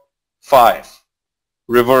 4, 5.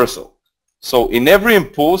 Reversal. So in every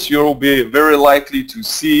impulse, you'll be very likely to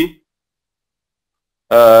see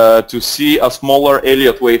a smaller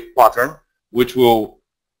Elliott wave pattern, which will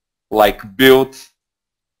like build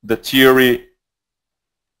the theory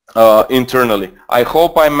internally. I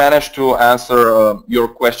hope I managed to answer your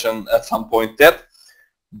question at some point, Ted.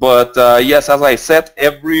 But yes, as I said,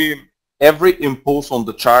 every impulse on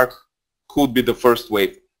the chart could be the first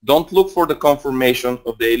wave. Don't look for the confirmation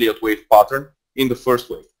of the Elliott wave pattern in the first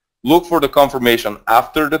wave. Look for the confirmation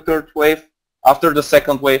after the third wave, after the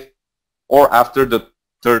second wave, or after the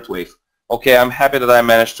third wave. Okay, I'm happy that I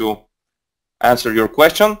managed to answer your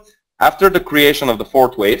question. After the creation of the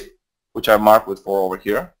fourth wave, which I marked with 4 over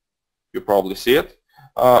here, you probably see it.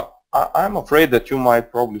 I'm afraid that you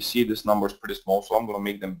might probably see these numbers pretty small, so I'm going to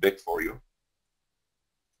make them big for you.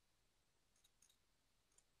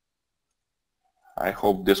 I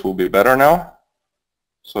hope this will be better now.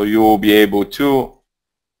 So you will be able to,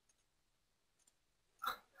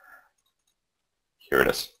 here it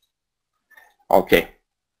is. Okay.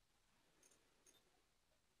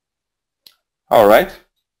 All right.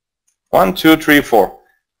 1, 2, 3, 4.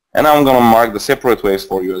 And I'm going to mark the separate waves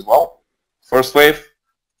for you as well. First wave,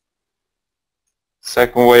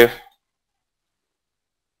 second wave,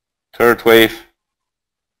 third wave,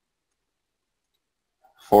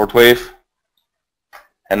 fourth wave,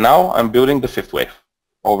 and now I'm building the fifth wave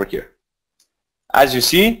over here. As you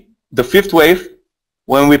see, the fifth wave,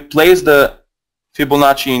 when we place the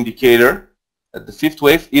Fibonacci indicator at the fifth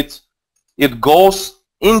wave, it goes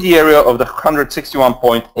in the area of the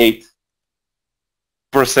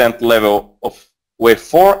 161.8% level of wave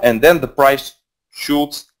 4, and then the price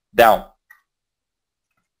shoots down,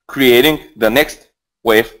 creating the next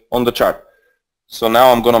wave on the chart. So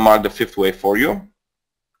now I'm going to mark the fifth wave for you.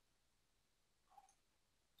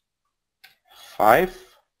 5.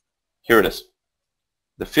 Here it is.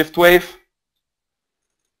 The fifth wave.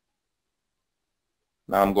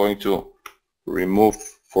 Now I'm going to remove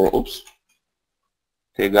for, oops.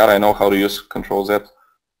 Okay, God, I know how to use Control Z.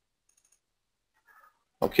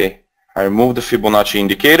 Okay, I remove the Fibonacci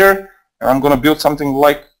indicator, and I'm going to build something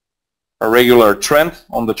like a regular trend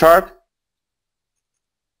on the chart.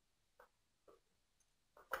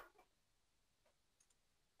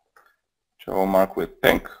 So I'll mark with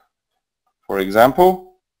pink, for example.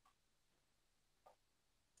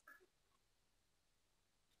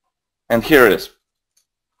 And here it is.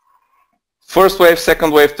 First wave,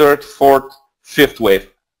 second wave, third, fourth, fifth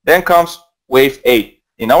wave. Then comes wave A.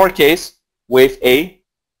 In our case, wave A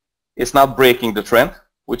is not breaking the trend,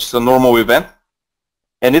 which is a normal event,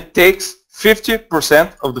 and it takes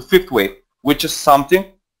 50% of the fifth wave, which is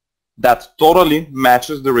something that totally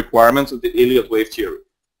matches the requirements of the Elliott wave theory.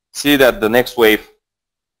 See that the next wave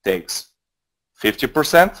takes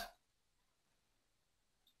 50%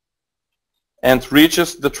 and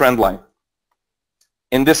reaches the trend line.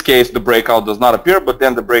 In this case, the breakout does not appear, but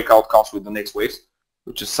then the breakout comes with the next waves,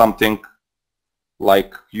 which is something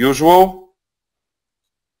like usual.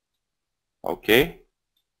 Okay.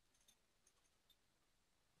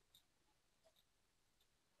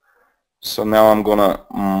 So now I'm gonna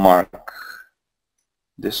mark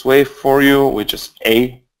this wave for you, which is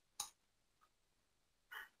A.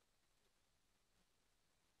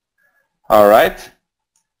 All right.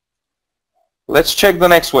 Let's check the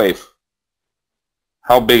next wave.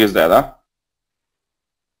 How big is that, huh?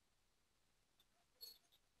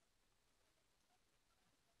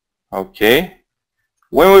 Okay.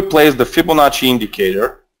 When we place the Fibonacci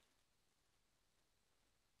indicator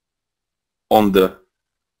on the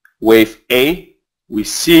wave A, we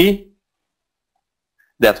see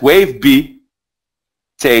that wave B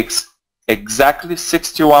takes exactly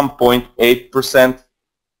 61.8%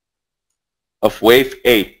 of wave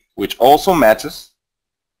A, which also matches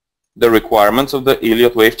the requirements of the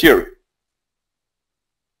Elliott wave theory.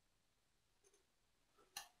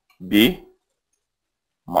 B,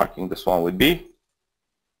 marking this one with B,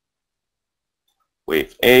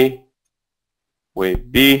 wave A,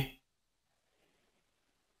 wave B,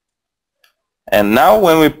 and now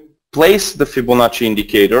when we place the Fibonacci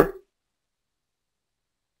indicator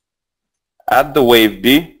at the wave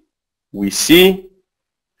B, we see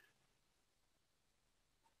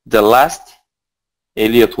the last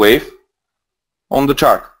Elliott wave on the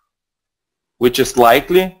chart, which is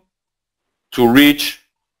likely to reach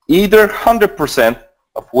either 100%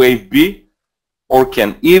 of wave B or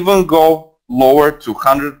can even go lower to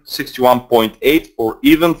 161.8 or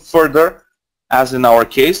even further, as in our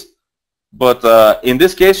case. But in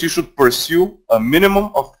this case, you should pursue a minimum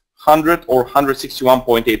of 100 or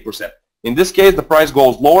 161.8%. In this case, the price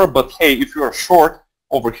goes lower, but hey, if you are short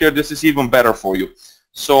over here, this is even better for you.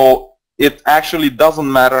 So it actually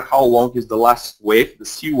doesn't matter how long is the last wave, the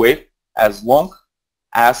C wave, as long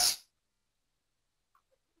as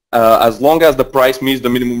the price meets the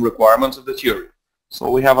minimum requirements of the theory.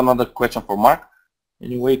 So we have another question for Mark.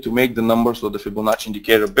 Any way to make the numbers of the Fibonacci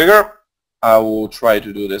indicator bigger? I will try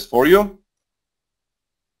to do this for you.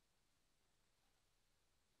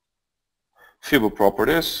 Fibo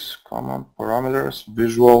properties, common parameters,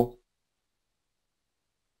 visual.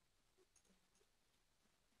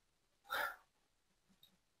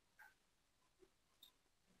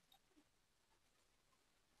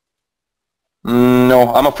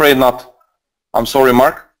 No, I'm afraid not. I'm sorry,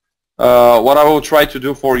 Mark. What I will try to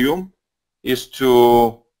do for you is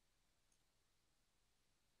to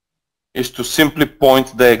simply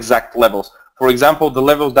point the exact levels. For example, the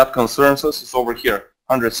levels that concerns us is over here,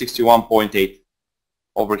 161.8.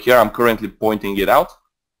 Over here, I'm currently pointing it out.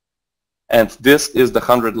 And this is the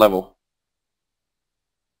 100 level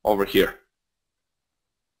over here.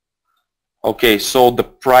 Okay, so the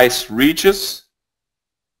price reaches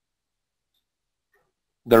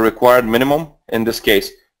the required minimum in this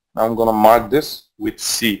case. Now I'm going to mark this with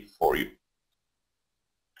C for you.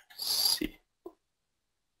 C.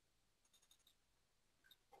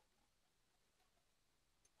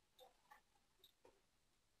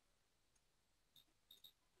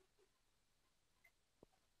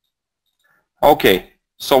 Okay,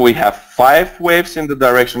 so we have 5 waves in the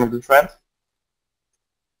direction of the trend,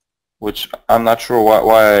 which I'm not sure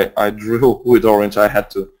why I drew with orange. I have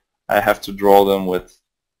to draw them with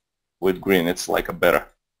green. It's like a better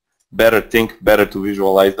thing, better to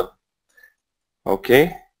visualize them.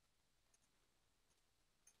 Okay.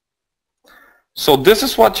 So this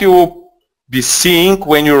is what you will be seeing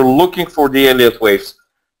when you're looking for the Elliott waves.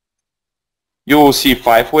 You will see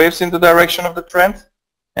 5 waves in the direction of the trend,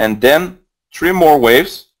 and then 3 more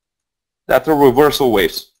waves that are reversal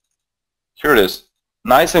waves. Here it is,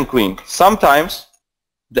 nice and clean. Sometimes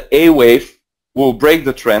the A wave will break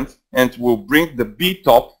the trend and will bring the B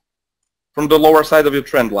top from the lower side of your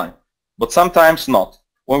trend line, but sometimes not.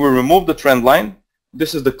 When we remove the trend line,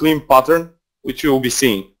 this is the clean pattern which you will be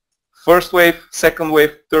seeing. First wave, second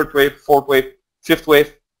wave, third wave, fourth wave, fifth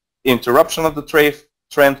wave, interruption of the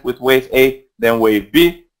trend with wave A, then wave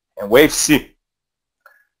B, and wave C.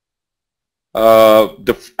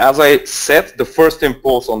 As I said, the first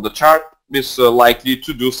impulse on the chart is likely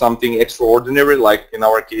to do something extraordinary, like in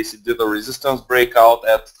our case it did a resistance breakout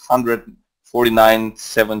at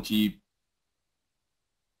 149.70,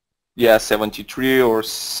 yeah, 73 or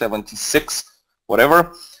 76,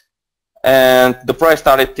 whatever, and the price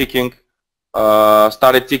started ticking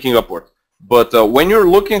upward. But when you're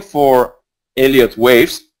looking for Elliott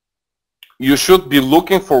waves, you should be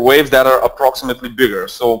looking for waves that are approximately bigger.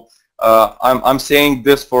 So I'm saying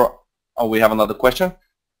this for, oh, we have another question.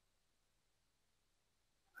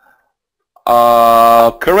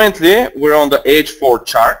 Currently, we're on the H4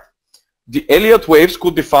 chart. The Elliott waves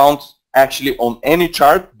could be found actually on any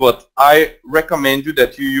chart, but I recommend you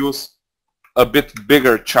that you use a bit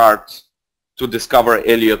bigger chart to discover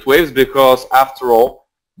Elliott waves, because after all,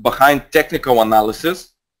 behind technical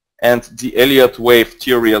analysis and the Elliott wave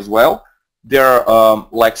theory as well, there are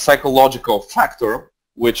like psychological factor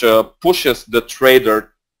which pushes the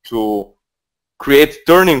trader to create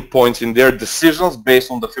turning points in their decisions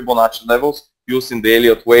based on the Fibonacci levels used in the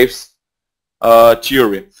Elliott waves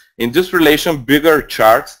theory. In this relation, bigger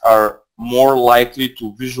charts are more likely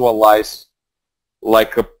to visualize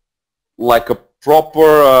like a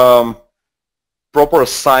proper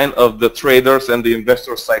sign of the traders and the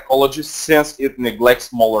investor psychology, since it neglects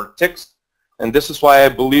smaller ticks. And this is why I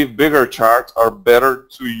believe bigger charts are better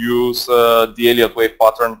to use the Elliott wave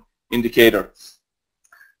pattern indicator.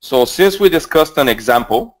 So since we discussed an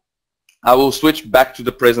example, I will switch back to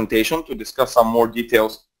the presentation to discuss some more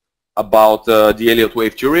details about the Elliott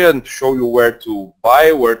wave theory and show you where to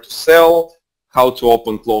buy, where to sell, how to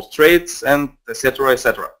open close trades, and etc.,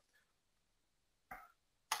 etc.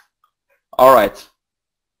 All right.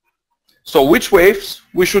 So which waves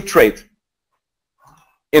we should trade?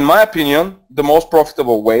 In my opinion, the most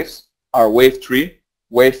profitable waves are wave 3,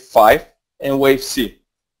 wave 5, and wave C.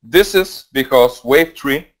 This is because wave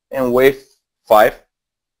 3 and wave 5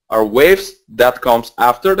 are waves that come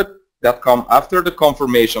after the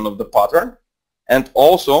confirmation of the pattern, and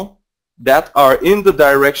also that are in the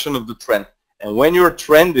direction of the trend. And when you're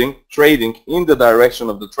trading in the direction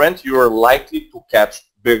of the trend, you are likely to catch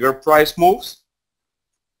bigger price moves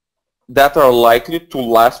that are likely to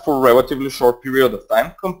last for a relatively short period of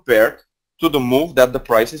time compared to the move that the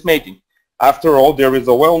price is making. After all, there is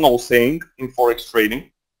a well-known saying in Forex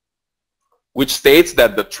trading which states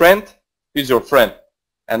that the trend is your friend.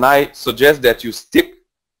 And I suggest that you stick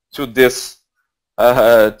to this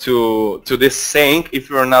this saying if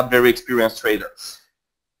you're not very experienced trader.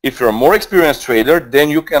 If you're a more experienced trader, then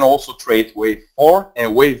you can also trade wave 4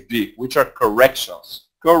 and wave B, which are corrections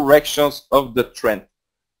of the trend.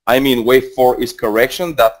 I mean, wave 4 is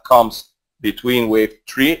correction that comes between wave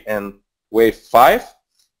 3 and wave 5,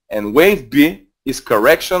 and wave B is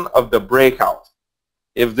correction of the breakout.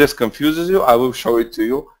 If this confuses you, I will show it to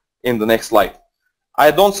you in the next slide. I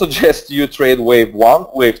don't suggest you trade wave 1,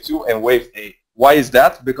 wave 2, and wave A. Why is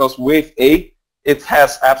that? Because wave A, it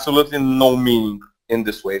has absolutely no meaning in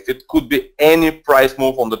this wave. It could be any price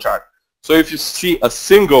move on the chart. So if you see a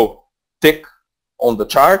single tick on the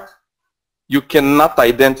chart, you cannot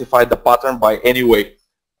identify the pattern by any way.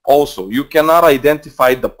 Also, you cannot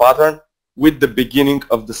identify the pattern with the beginning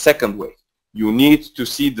of the second wave. You need to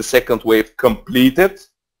see the second wave completed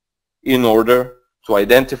in order to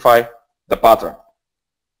identify the pattern.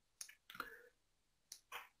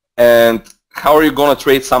 And how are you going to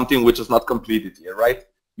trade something which is not completed here, right?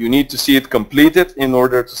 You need to see it completed in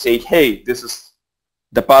order to say, hey, this is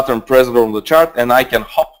the pattern present on the chart and I can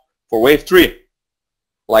hop for wave 3.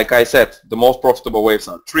 Like I said, the most profitable waves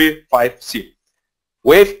are 3, 5, C.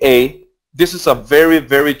 Wave A, this is a very,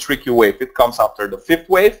 very tricky wave. It comes after the 5th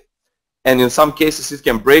wave, and in some cases it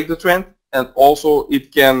can break the trend, and also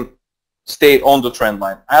it can stay on the trend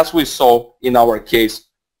line. As we saw in our case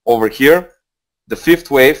over here, the 5th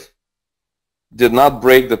wave did not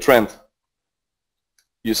break the trend.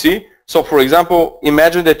 You see? So for example,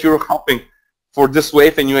 imagine that you're hopping for this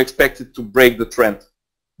wave and you expect it to break the trend.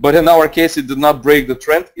 But in our case, it did not break the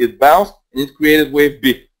trend, it bounced, and it created wave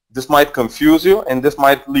B. This might confuse you, and this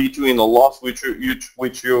might lead you in a loss which you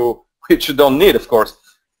don't need, of course.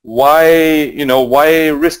 Why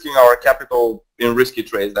risking our capital in risky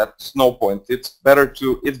trades? That's no point. It's better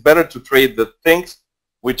to trade the things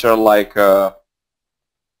which are like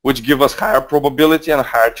which give us higher probability and a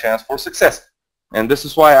higher chance for success. And this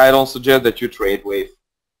is why I don't suggest that you trade wave.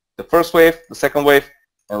 The first wave, the second wave,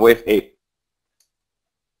 and wave A.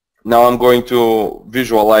 Now I'm going to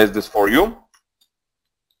visualize this for you.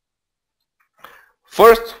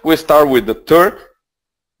 First, we start with the third,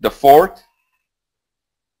 the fourth,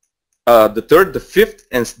 the third, the fifth,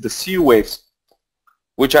 and the C waves,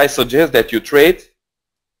 which I suggest that you trade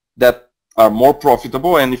that are more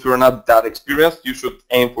profitable, and if you're not that experienced, you should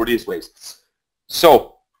aim for these waves.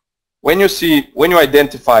 So when you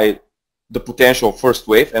identify the potential first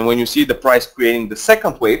wave, and when you see the price creating the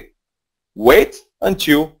second wave, wait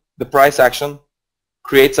until the price action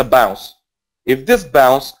creates a bounce. If this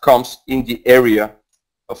bounce comes in the area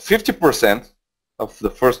of 50% of the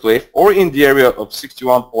first wave, or in the area of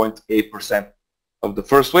 61.8% of the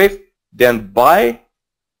first wave, then buy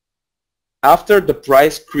after the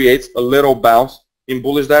price creates a little bounce in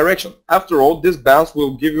bullish direction. After all, this bounce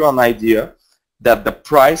will give you an idea that the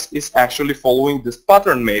price is actually following this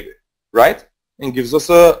pattern maybe, right? And gives us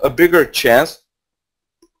a bigger chance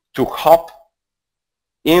to hop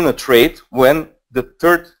in a trade when the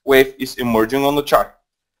third wave is emerging on the chart.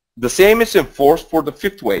 The same is enforced for the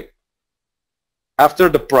fifth wave. After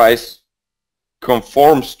the price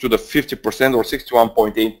conforms to the 50% or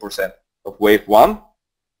 61.8% of wave 1,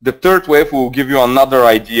 the third wave will give you another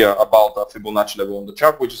idea about a Fibonacci level on the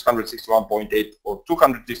chart, which is 161.8 or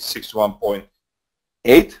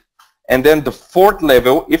 261.8. And then the fourth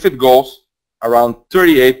level, if it goes around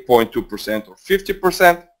 38.2% or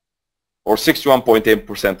 50% or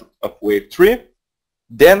 61.8% of wave 3,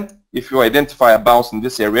 then if you identify a bounce in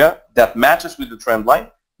this area that matches with the trend line,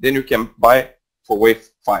 then you can buy for wave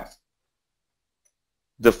 5.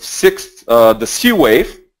 The C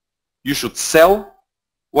wave, you should sell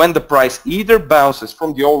when the price either bounces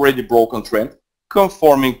from the already broken trend,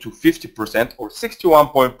 conforming to 50% or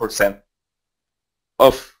 61%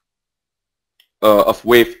 of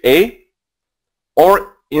wave A,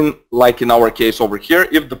 or like in our case over here,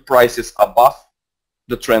 if the price is above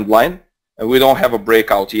the trend line and we don't have a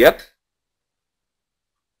breakout yet.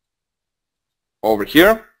 Over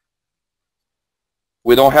here,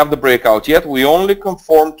 we don't have the breakout yet. We only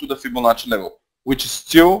conform to the Fibonacci level, which is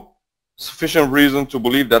still sufficient reason to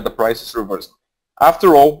believe that the price is reversed.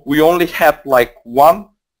 After all, we only had like one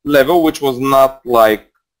level which was not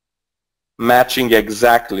like matching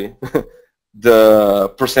exactly the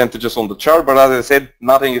percentages on the chart, but as I said,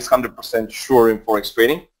 nothing is 100% sure in Forex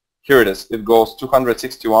trading. Here it is. It goes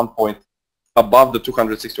 261 point above the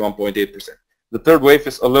 261.8%. The third wave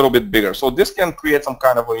is a little bit bigger, so this can create some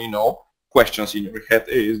kind of questions in your head.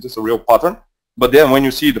 Hey, is this a real pattern? But then when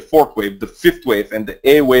you see the fourth wave, the fifth wave, and the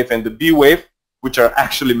A wave and the B wave, which are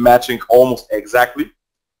actually matching almost exactly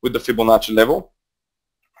with the Fibonacci level,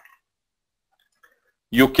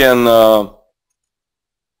 you can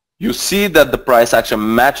you see that the price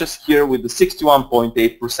action matches here with the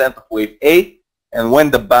 61.8% of wave A, and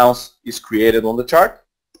when the bounce is created on the chart,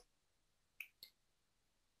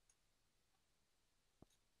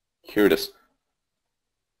 here it is.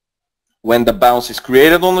 When the bounce is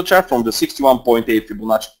created on the chart from the 61.8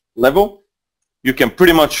 Fibonacci level, you can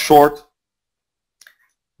pretty much short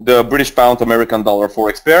the British pound American dollar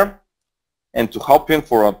Forex pair and to hop in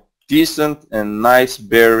for a decent and nice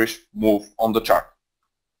bearish move on the chart.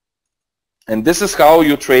 And this is how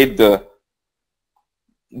you trade the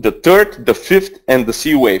third, the fifth, and the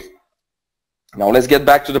C wave. Now let's get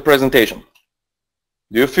back to the presentation.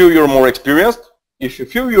 Do you feel you're more experienced? If you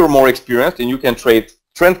feel you're more experienced and you can trade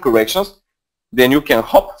trend corrections, then you can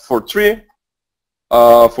hop for two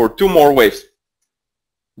more waves.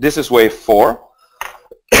 This is wave 4.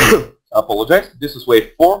 Apologize. This is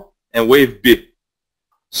wave 4 and wave B.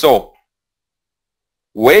 So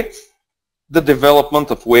wait the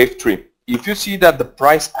development of wave 3. If you see that the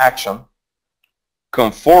price action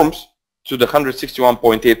conforms to the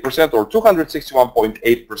 161.8% or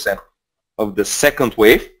 261.8% of the second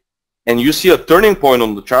wave, and you see a turning point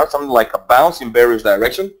on the chart, something like a bounce in bearish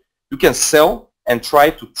direction, you can sell and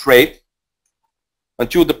try to trade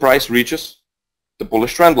until the price reaches the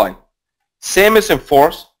bullish trend line. Same is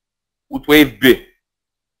enforced with wave B.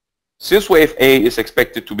 Since wave A is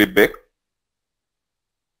expected to be big,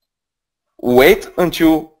 wait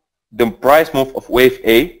until the price move of wave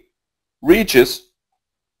A reaches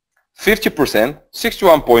 50%,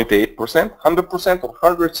 61.8%, 100%, or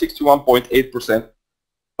 161.8%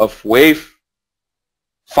 of wave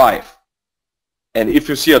 5. And if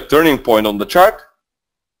you see a turning point on the chart,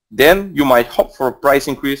 then you might hope for a price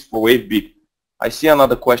increase for wave B. I see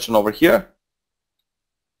another question over here.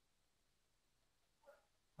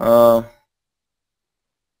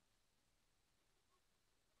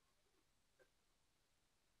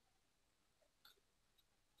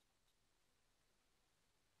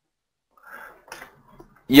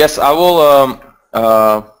 Yes, I will.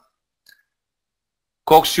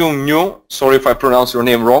 Koksung New, sorry if I pronounce your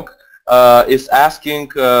name wrong, is asking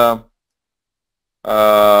if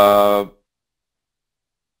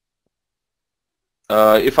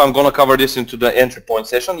I'm going to cover this into the entry point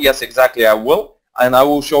session. Yes, exactly, I will. And I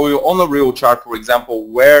will show you on a real chart, for example,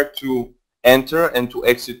 where to enter and to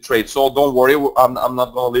exit trade. So don't worry, I'm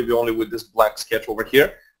not going to leave you only with this blank sketch over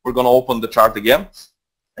here. We're going to open the chart again,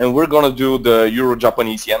 and we're going to do the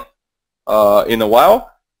Euro-Japanese yen in a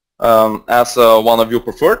while, as one of you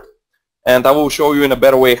preferred. And I will show you in a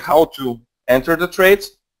better way how to enter the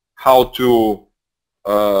trades, how to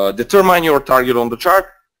determine your target on the chart,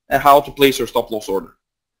 and how to place your stop loss order.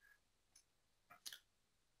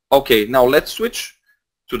 Okay, now let's switch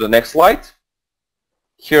to the next slide.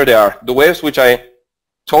 Here they are, the waves which I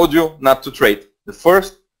told you not to trade. The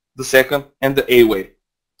first, the second, and the A wave.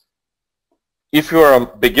 If you're a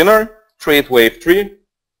beginner, trade wave 3,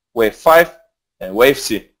 wave 5, and wave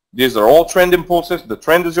C. These are all trend impulses. The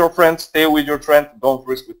trend is your friend. Stay with your trend. Don't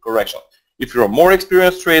risk with correction. If you're a more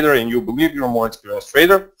experienced trader and you believe you're a more experienced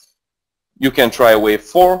trader, you can try wave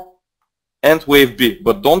 4 and wave B,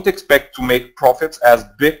 but don't expect to make profits as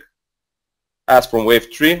big as from wave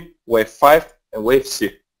 3, wave 5, and wave C.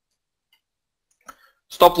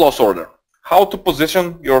 Stop loss order. How to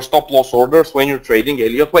position your stop loss orders when you're trading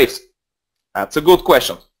Elliott waves? That's a good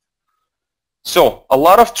question. So a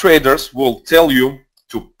lot of traders will tell you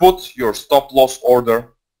to put your stop loss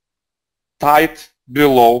order tight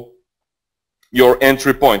below your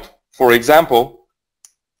entry point. For example,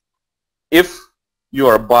 if you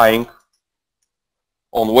are buying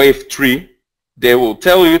on wave 3, they will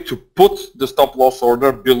tell you to put the stop loss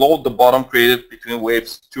order below the bottom created between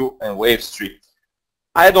waves 2 and waves 3.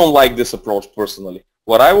 I don't like this approach personally.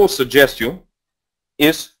 What I will suggest you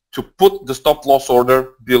is to put the stop loss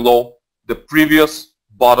order below the previous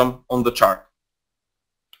bottom on the chart.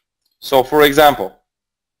 So for example,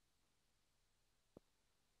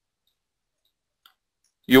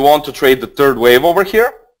 you want to trade the third wave over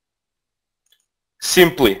here,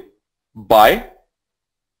 simply buy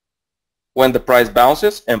when the price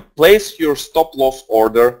bounces and place your stop loss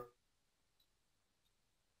order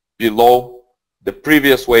below the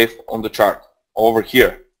previous wave on the chart, over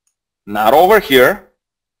here. Not over here,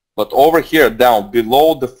 but over here down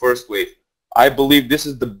below the first wave. I believe this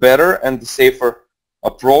is the better and the safer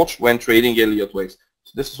approach when trading Elliott waves.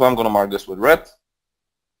 So this is why I'm going to mark this with red.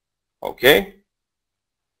 Okay.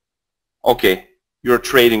 Okay, you're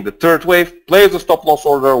trading the third wave, place the stop loss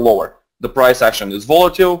order lower. The price action is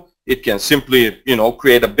volatile. It can simply,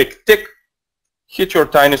 create a big tick. Hit your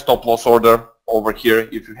tiny stop loss order over here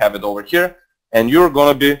if you have it over here, and you're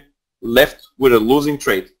going to be left with a losing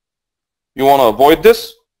trade. You want to avoid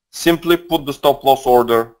this? Simply put the stop loss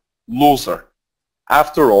order looser.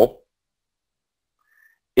 After all,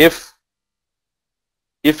 if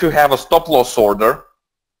you have a stop loss order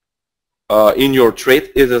in your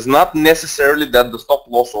trade, it is not necessarily that the stop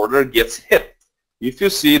loss order gets hit. If you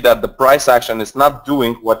see that the price action is not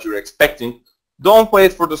doing what you're expecting, don't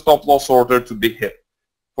wait for the stop loss order to be hit.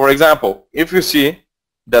 For example, if you see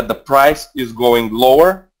that the price is going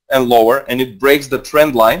lower and lower and it breaks the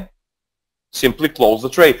trend line, simply close the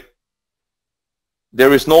trade.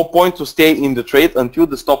 There is no point to stay in the trade until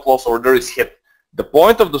the stop loss order is hit. The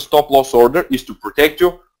point of the stop loss order is to protect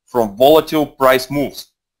you from volatile price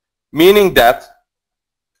moves, meaning that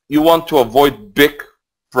you want to avoid big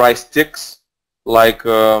price ticks, like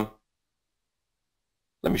let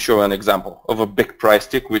me show you an example of a big price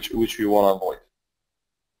tick which you want to avoid.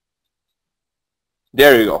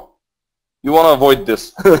 There you go. You want to avoid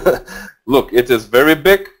this. Look, it is very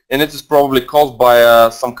big, and it is probably caused by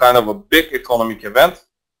some kind of a big economic event.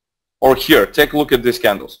 Or here, take a look at these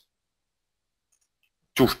candles.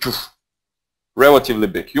 Relatively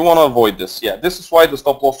big. You want to avoid this. Yeah, this is why the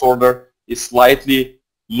stop loss order is slightly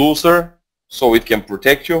looser, so it can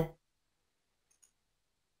protect you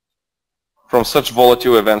from such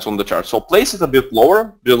volatile events on the chart. So place it a bit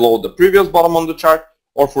lower, below the previous bottom on the chart.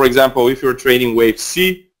 Or for example, if you're trading wave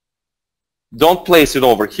C, don't place it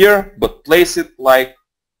over here, but place it like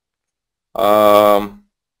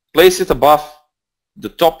place it above the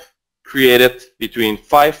top created between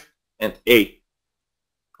 5 and 8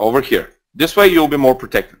 over here. This way you'll be more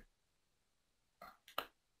protected.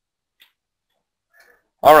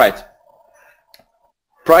 All right.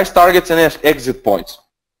 Price targets and exit points.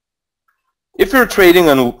 If you're trading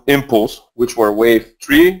an impulse, which were wave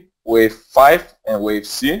 3, wave 5, and wave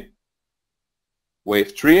C,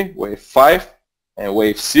 wave 3, wave 5, and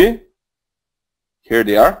wave C, here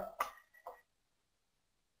they are.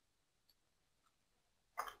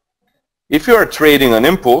 If you are trading an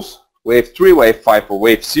impulse, wave 3, wave 5, or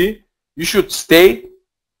wave C, you should stay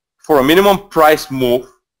for a minimum price move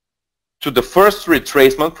to the first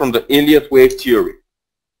retracement from the Elliott wave theory.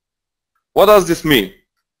 What does this mean?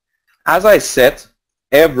 As I said,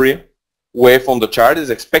 every wave on the chart is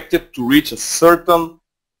expected to reach a certain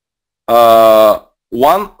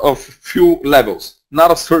one of few levels.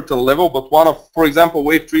 Not a certain level, but one of, for example,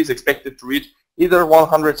 wave 3 is expected to reach either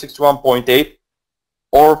 161.8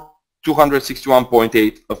 or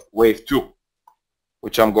 261.8 of wave 2,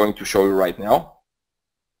 which I'm going to show you right now.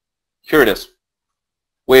 Here it is.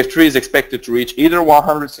 Wave 3 is expected to reach either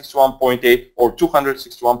 161.8 or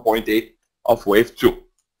 261.8 of wave 2.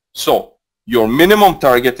 So your minimum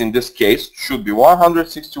target in this case should be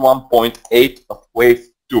 161.8 of wave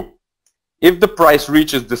 2. If the price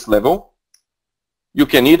reaches this level, you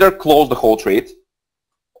can either close the whole trade,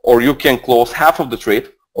 or you can close half of the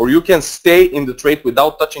trade, or you can stay in the trade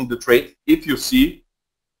without touching the trade if you see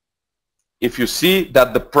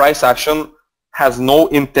that the price action has no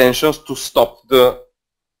intentions to stop the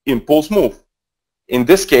impulse move. In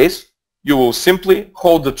this case, you will simply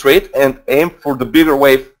hold the trade and aim for the bigger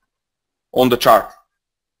wave on the chart,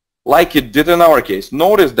 like it did in our case.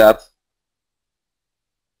 Notice that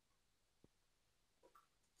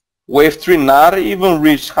wave 3 not even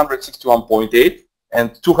reached 161.8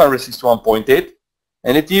 and 261.8,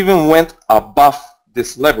 and it even went above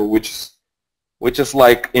this level, which is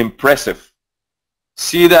like impressive.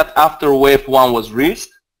 See that after wave 1 was reached,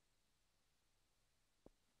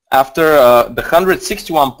 after the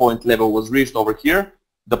 161 point level was reached over here,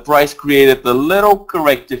 the price created a little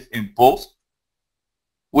corrective impulse,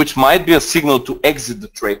 which might be a signal to exit the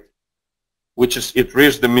trade, which is it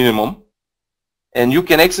reached the minimum. And you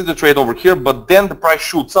can exit the trade over here, but then the price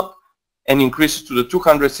shoots up and increases to the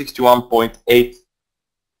 261.8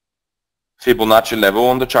 Fibonacci level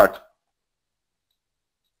on the chart.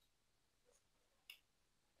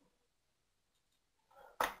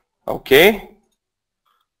 Okay,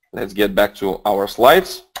 let's get back to our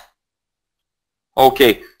slides.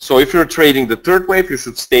 Okay, so if you're trading the third wave, you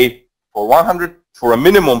should stay for 100 for a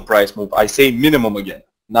minimum price move. I say minimum again,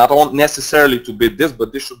 not necessarily to bid this,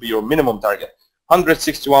 but this should be your minimum target.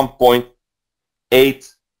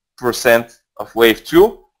 161.8% of wave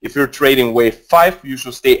 2. If you're trading wave 5, you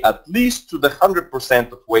should stay at least to the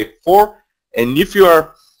 100% of wave 4. And if you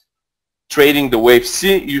are trading the wave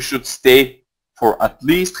C, you should stay for at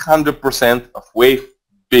least 100% of wave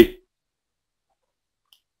B.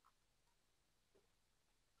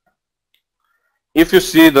 If you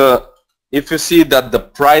see that the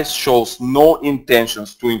price shows no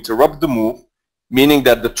intentions to interrupt the move, meaning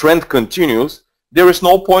that the trend continues, there is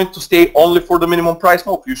no point to stay only for the minimum price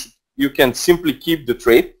move. You can simply keep the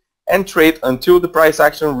trade and trade until the price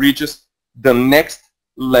action reaches the next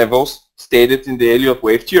levels stated in the Elliott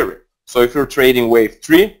wave theory. So if you're trading wave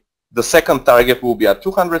 3, the second target will be at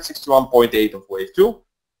 261.8 of wave 2.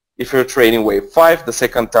 If you're trading wave 5, the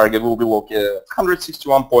second target will be located at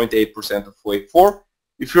 161.8% of wave 4.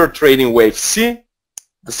 If you're trading wave C,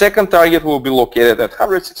 the second target will be located at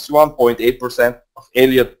 161.8% of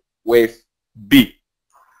Elliott wave B.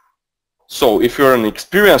 So if you're an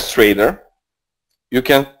experienced trader, you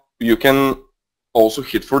can also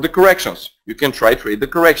hit for the corrections. You can trade the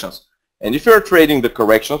corrections. And if you're trading the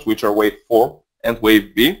corrections, which are wave 4 and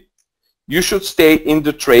wave B, you should stay in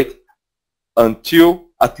the trade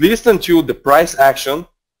at least until the price action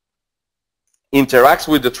interacts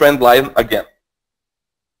with the trend line again.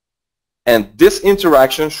 And this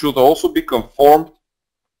interaction should also be conformed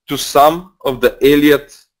to some of the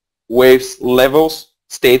Elliott waves levels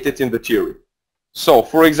stated in the theory. So,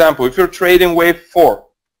 for example, if you're trading wave 4,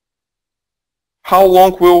 how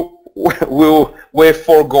long will wave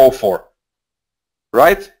 4 go for?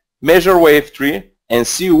 Right? Measure wave 3 and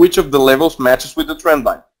see which of the levels matches with the trend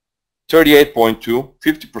line. 38.2,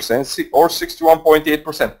 50%, or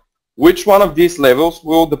 61.8%. Which one of these levels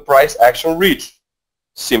will the price action reach?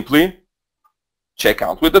 Simply check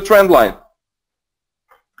out with the trend line.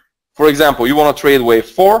 For example, you want to trade wave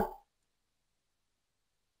 4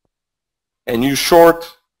 and you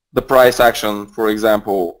short the price action, for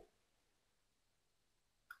example,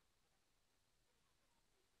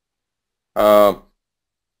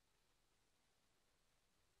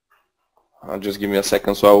 just give me a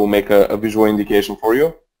second so I will make a visual indication for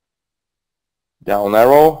you. Down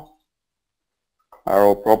arrow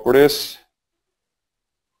properties.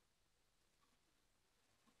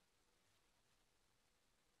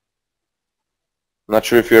 Not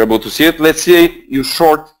sure if you're able to see it. Let's say you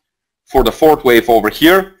short for the fourth wave over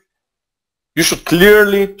here. You should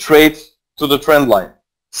clearly trade to the trend line.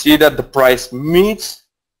 See that the price meets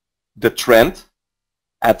the trend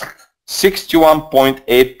at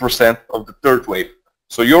 61.8% of the third wave.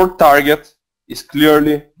 So your target is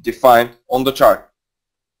clearly defined on the chart.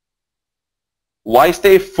 Why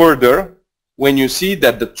stay further when you see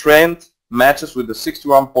that the trend matches with the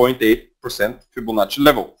 61.8% Fibonacci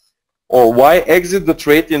level? Or why exit the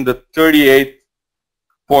trade in the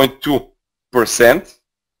 38.2%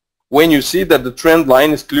 when you see that the trend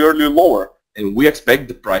line is clearly lower and we expect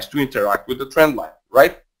the price to interact with the trend line,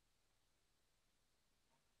 right?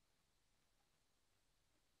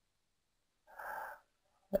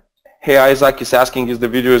 Hey, Isaac is asking, is the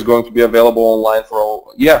video is going to be available online for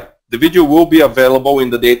all? Yeah, the video will be available in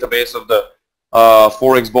the database of the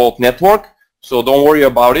Forex Vault network. So don't worry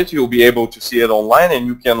about it. You'll be able to see it online and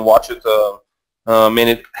you can watch it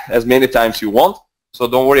as many times you want. So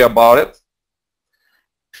don't worry about it.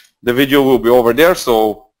 The video will be over there.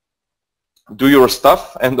 So do your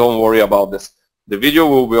stuff and don't worry about this. The video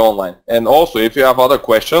will be online. And also, if you have other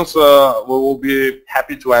questions, we will be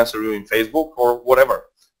happy to answer you in Facebook or whatever.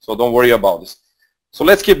 So don't worry about this. So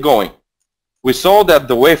let's keep going. We saw that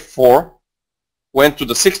the wave 4 went to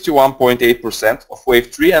the 61.8% of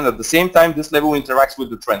wave 3, and at the same time this level interacts with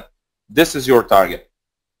the trend. This is your target.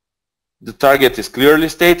 The target is clearly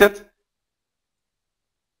stated,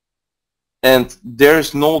 and there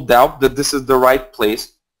is no doubt that this is the right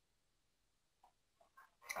place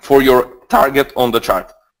for your target on the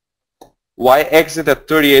chart. Why exit at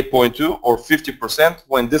 38.2 or 50%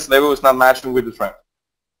 when this level is not matching with the trend?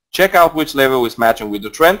 Check out which level is matching with the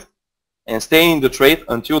trend and stay in the trade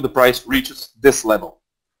until the price reaches this level.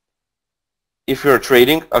 If you're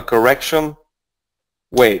trading a correction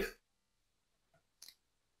wave,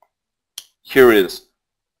 here it is.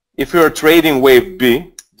 If you're trading wave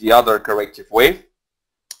B, the other corrective wave,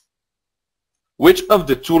 which of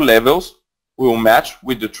the two levels will match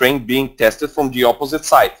with the trend being tested from the opposite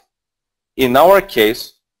side? In our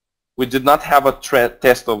case, we did not have a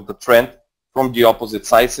test of the trend from the opposite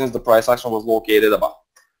side since the price action was located above.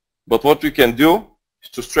 But what we can do is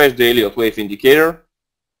to stretch the Elliott wave indicator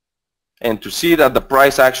and to see that the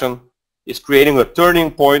price action is creating a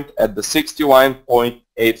turning point at the 61.8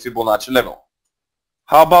 Fibonacci level.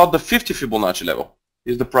 How about the 50 Fibonacci level?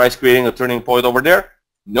 Is the price creating a turning point over there?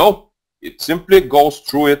 No, it simply goes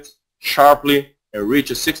through it sharply and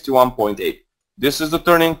reaches 61.8. This is the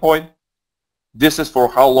turning point. This is for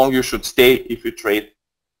how long you should stay if you trade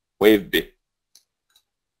wave B.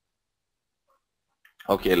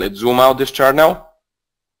 Okay, let's zoom out this chart now.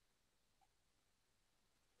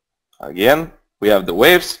 Again, we have the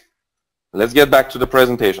waves. Let's get back to the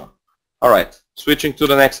presentation. All right, switching to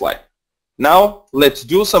the next slide. Now, let's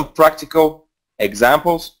do some practical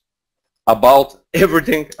examples about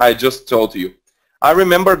everything I just told you. I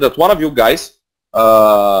remember that one of you guys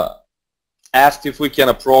asked if we can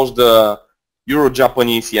approach the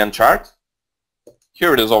Euro-Japanese yen chart.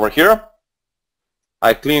 Here it is over here.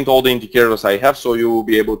 I cleaned all the indicators I have, so you will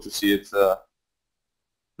be able to see it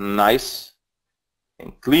nice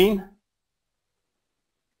and clean.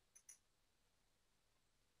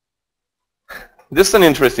 This is an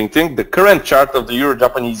interesting thing. The current chart of the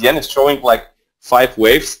Euro-Japanese yen is showing like 5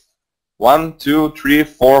 waves. 1, 2, 3,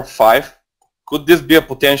 4, 5. Could this be a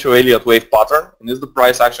potential Elliott wave pattern? And is the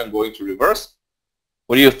price action going to reverse?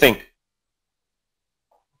 What do you think?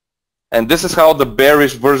 And this is how the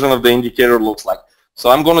bearish version of the indicator looks like. So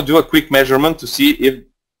I'm going to do a quick measurement to see if,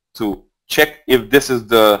 to check if this is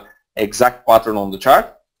the exact pattern on the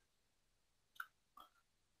chart.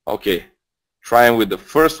 Okay, trying with the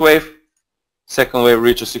first wave. Second wave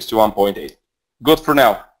reaches 61.8. Good for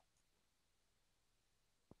now.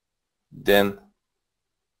 Then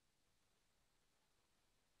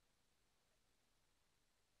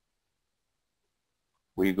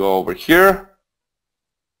we go over here,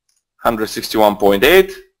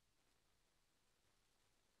 161.8.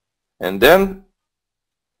 And then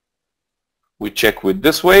we check with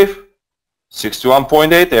this wave,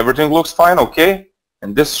 61.8, everything looks fine, okay.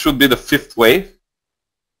 And this should be the 5th wave.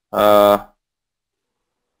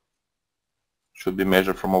 Should be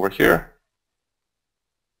measured from over here.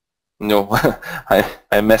 No,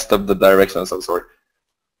 I messed up the directions, I'm sorry.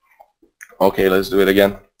 Okay, let's do it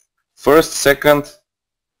again. First, second.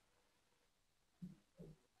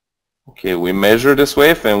 Okay, we measure this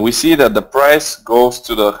wave and we see that the price goes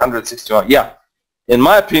to the 161. Yeah, in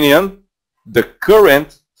my opinion, the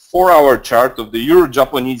current 4-hour chart of the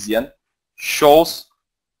Euro-Japanese yen shows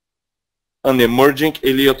an emerging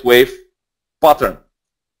Elliott wave pattern,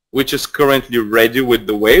 which is currently ready with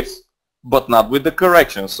the waves, but not with the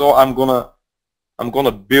correction. So I'm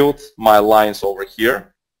gonna build my lines over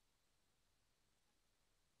here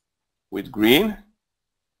with green.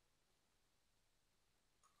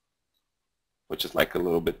 which is like a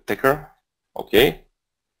little bit thicker. Okay,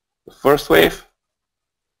 the first wave,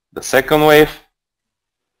 the second wave,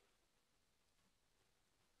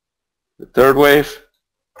 the third wave,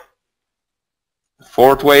 the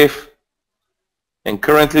fourth wave, and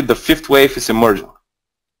currently the fifth wave is emerging.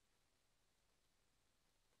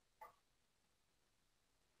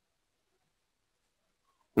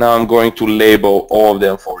 Now I'm going to label all of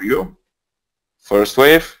them for you. First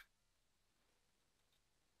wave,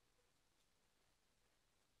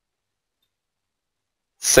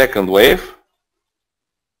 second wave,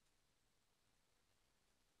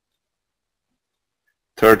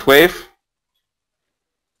 third wave,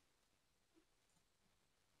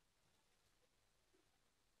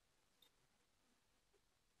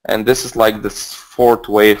 and this is like the fourth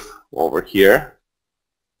wave over here.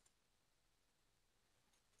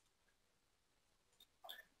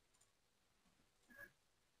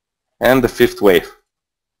 And the fifth wave.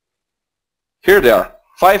 Here they are,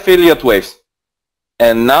 5 Elliott waves.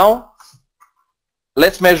 And now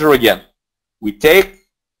let's measure again. We take,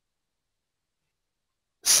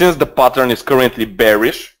 since the pattern is currently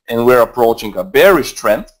bearish and we're approaching a bearish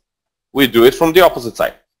trend, we do it from the opposite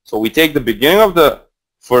side. So we take the beginning of the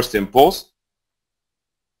first impulse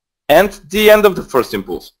and the end of the first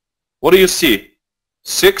impulse. What do you see?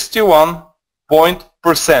 61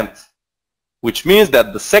 %, which means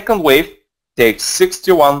that the second wave takes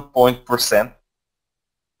 61%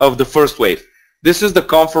 of the first wave. This is the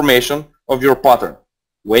confirmation of your pattern.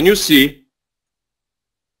 When you see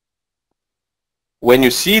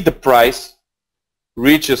the price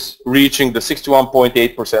reaching the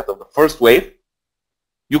 61.8% of the first wave,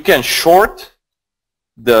 you can short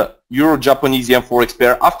the Euro-Japanese Yen Forex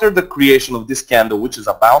pair after the creation of this candle, which is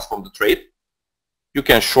a bounce from the trade. You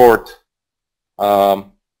can short over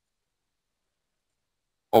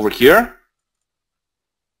here.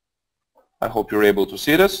 I hope you're able to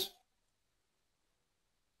see this.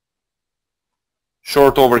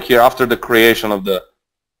 Short over here after the creation of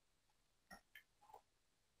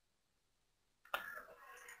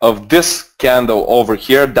this candle over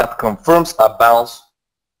here that confirms a bounce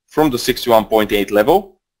from the 61.8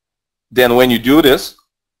 level. Then when you do this,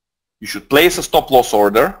 you should place a stop loss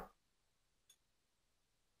order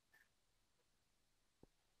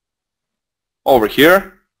over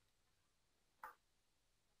here.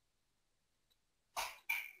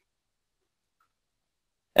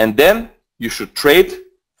 And then you should trade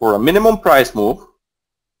for a minimum price move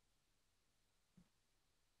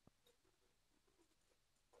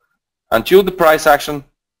until the price action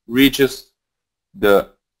reaches the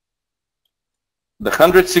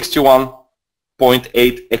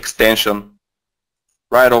 161.8 extension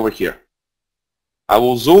right over here. I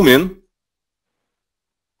will zoom in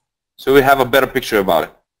so we have a better picture about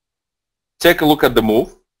it. Take a look at the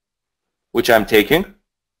move, which I'm taking.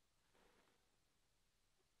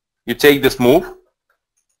 You take this move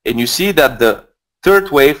and you see that the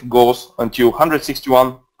third wave goes until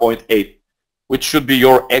 161.8, which should be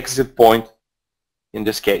your exit point in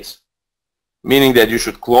this case, meaning that you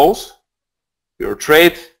should close your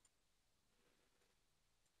trade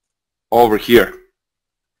over here.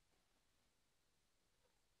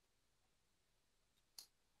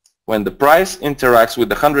 When the price interacts with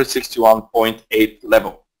the 161.8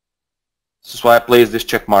 level. This is why I place this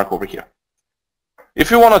check mark over here. If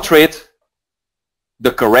you want to trade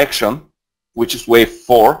the correction, which is wave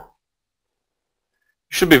 4,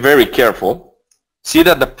 you should be very careful. See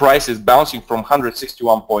that the price is bouncing from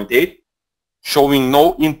 161.8, showing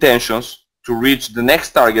no intentions to reach the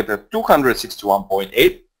next target at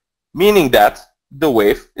 261.8, meaning that the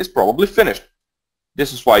wave is probably finished.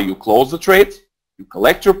 This is why you close the trade, you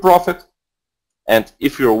collect your profit, and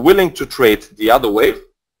if you're willing to trade the other wave,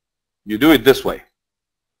 you do it this way.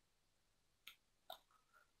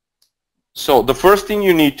 So the first thing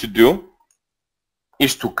you need to do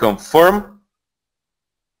is to confirm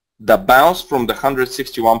the bounce from the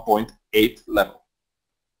 161.8 level.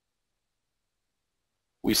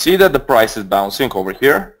 We see that the price is bouncing over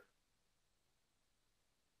here.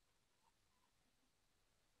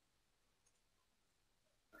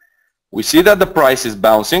 We see that the price is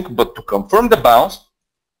bouncing, but to confirm the bounce,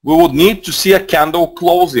 we would need to see a candle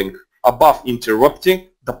closing above, interrupting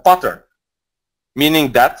the pattern.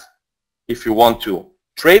 Meaning that if you want to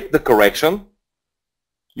trade the correction,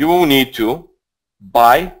 you will need to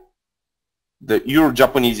buy the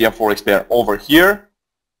Euro-Japanese Yen Forex pair over here,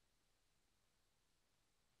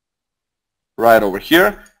 right over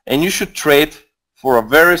here, and you should trade for a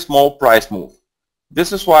very small price move.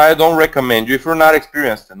 This is why I don't recommend you, if you're not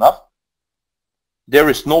experienced enough, there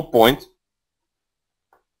is no point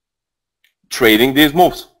trading these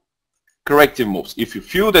moves. corrective moves. If you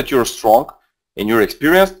feel that you're strong and you're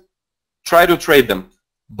experienced, try to trade them.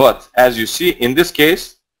 But as you see, in this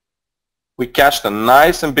case, we catched a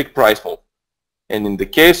nice and big price move. And in the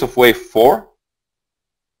case of wave 4,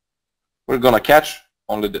 we're going to catch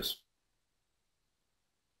only this,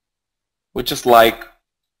 which is like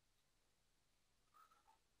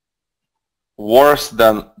worse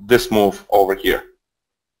than this move over here.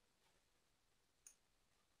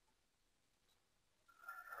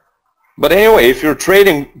 But anyway, if you're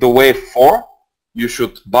trading the wave 4, you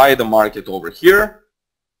should buy the market over here.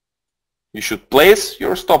 You should place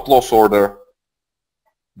your stop loss order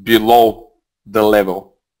below the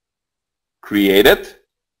level created,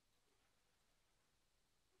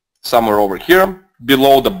 somewhere over here,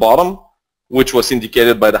 below the bottom, which was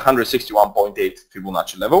indicated by the 161.8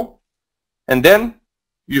 Fibonacci level. And then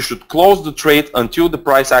you should close the trade until the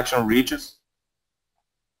price action reaches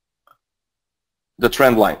the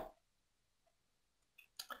trend line.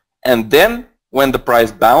 And then when the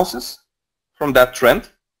price bounces from that trend,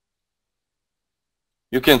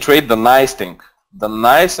 you can trade the nice thing, the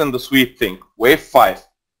nice and the sweet thing, wave 5.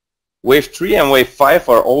 Wave 3 and wave 5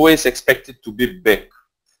 are always expected to be big.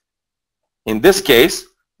 In this case,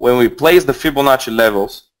 when we place the Fibonacci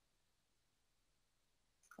levels,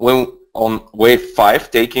 when on wave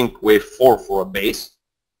 5, taking wave 4 for a base,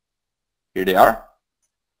 here they are,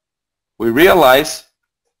 we realize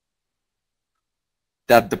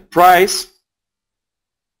that the price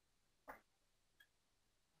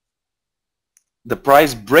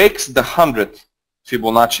breaks the 100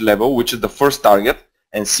 Fibonacci level, which is the first target,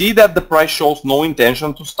 and see that the price shows no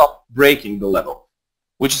intention to stop breaking the level,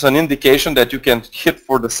 which is an indication that you can hit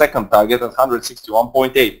for the second target at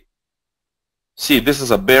 161.8. See, this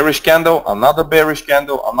is a bearish candle, another bearish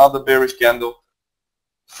candle, another bearish candle,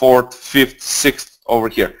 fourth, fifth, sixth over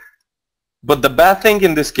here. But the bad thing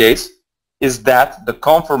in this case is that the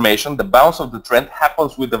confirmation, the bounce of the trend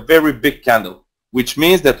happens with a very big candle, which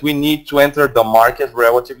means that we need to enter the market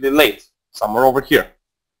relatively late, somewhere over here.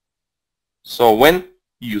 So when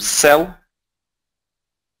you sell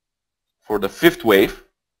for the fifth wave,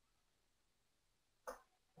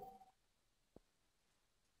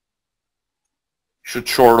 should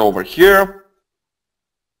short over here,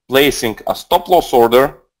 placing a stop loss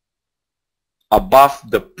order above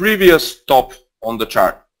the previous stop on the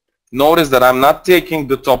chart. Notice that I'm not taking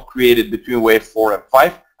the top created between wave 4 and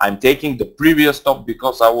 5. I'm taking the previous stop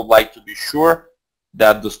because I would like to be sure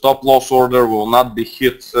that the stop loss order will not be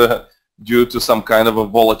hit due to some kind of a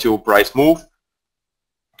volatile price move.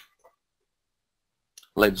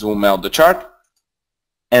 Let's zoom out the chart.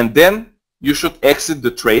 And then you should exit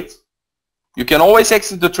the trade. You can always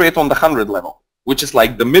exit the trade on the 100 level, which is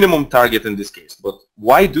like the minimum target in this case. But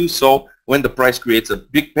why do so when the price creates a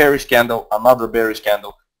big bearish candle, another bearish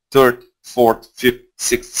candle, third, fourth, fifth,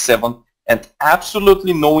 sixth, seventh, and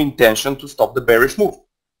absolutely no intention to stop the bearish move?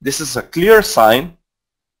 This is a clear sign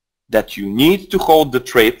that you need to hold the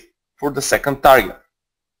trade for the second target.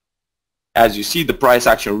 As you see, the price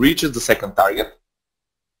action reaches the second target,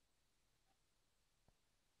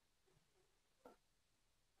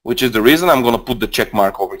 which is the reason I'm going to put the check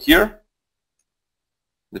mark over here.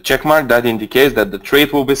 The check mark that indicates that the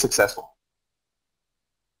trade will be successful.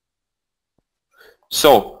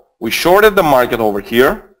 So we shorted the market over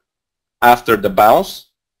here after the bounce.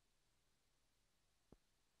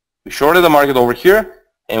 We shorted the market over here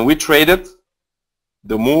and we traded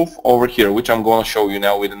the move over here, which I'm going to show you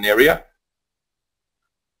now with an area.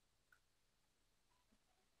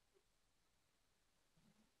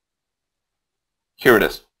 Here it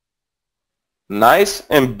is. Nice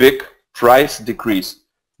and big price decrease.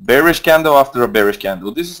 Bearish candle after a bearish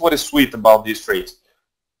candle. This is what is sweet about these trades.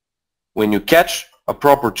 When you catch a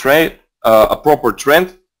proper trade, a proper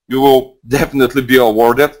trend, you will definitely be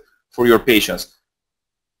awarded for your patience.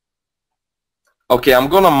 Okay, I'm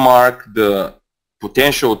gonna mark the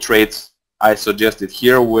potential trades I suggested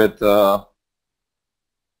here with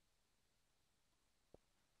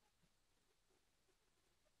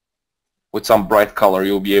some bright color.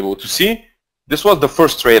 You'll be able to see. This was the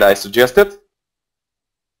first trade I suggested.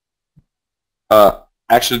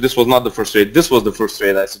 Actually, this was not the first trade. This was the first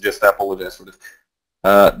trade I suggested. I apologize for this.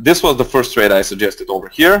 This was the first trade I suggested over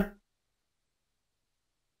here.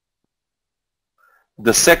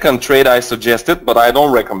 The second trade I suggested, but I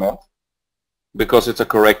don't recommend because it's a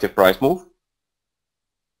corrective price move,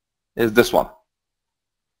 is this one.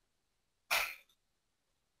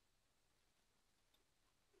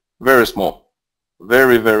 Very small.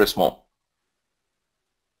 Very, very small.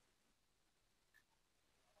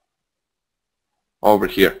 Over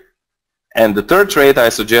here. And the third trade I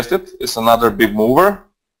suggested is another big mover.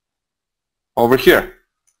 over here.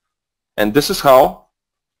 And this is how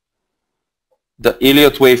the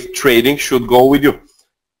Elliott wave trading should go with you.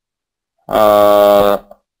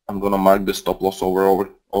 I'm gonna mark the stop loss order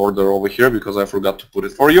over here because I forgot to put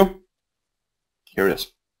it for you. Here it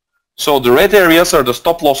is. So the red areas are the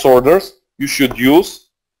stop loss orders you should use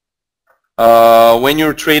when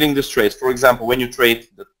you're trading this trade. For example, when you trade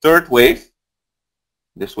the third wave,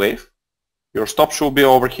 this wave, your stop should be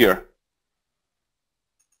over here.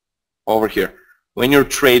 Over here. When you're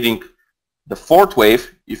trading the fourth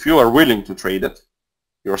wave, if you are willing to trade it,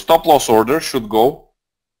 your stop loss order should go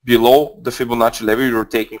below the Fibonacci level you're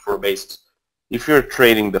taking for a basis. If you're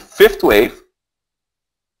trading the fifth wave,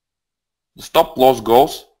 the stop loss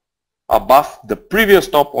goes above the previous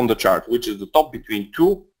top on the chart, which is the top between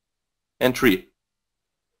 2 and 3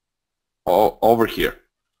 over here.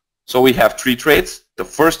 So we have 3 trades: the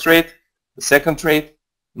first trade, the second trade,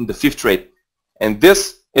 and the fifth trade. And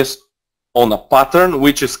this is on a pattern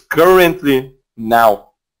which is currently month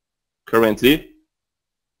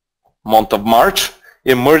of March,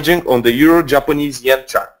 emerging on the Euro-Japanese yen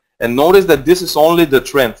chart. And notice that this is only the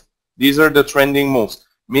trend. These are the trending moves,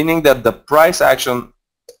 meaning that the price action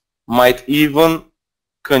might even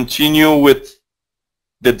continue with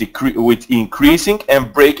increasing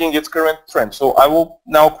and breaking its current trend. So I will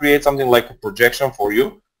now create something like a projection for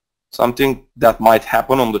you, something that might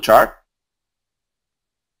happen on the chart.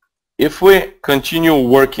 If we continue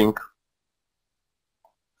working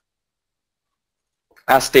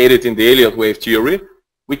as stated in the Elliott wave theory,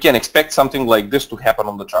 we can expect something like this to happen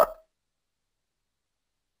on the chart.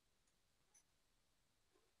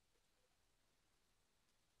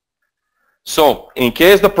 So, in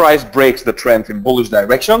case the price breaks the trend in bullish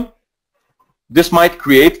direction, this might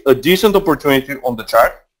create a decent opportunity on the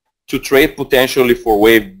chart to trade potentially for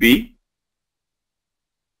wave B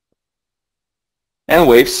and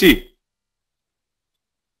wave C.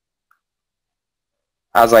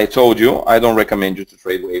 As I told you, I don't recommend you to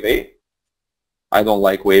trade wave A. I don't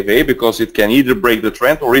like wave A because it can either break the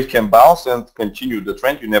trend or it can bounce and continue the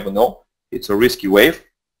trend. You never know. It's a risky wave.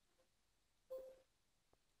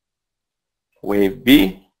 Wave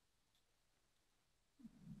B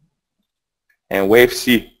and wave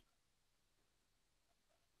C.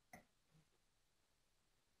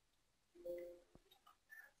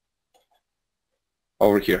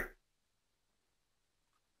 Over here.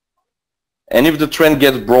 And if the trend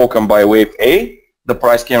gets broken by wave A, the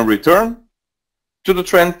price can return to the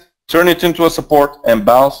trend, turn it into a support, and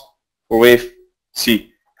bounce for wave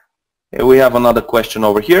C. Okay, we have another question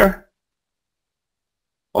over here.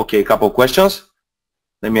 Okay, a couple of questions.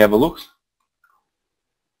 Let me have a look.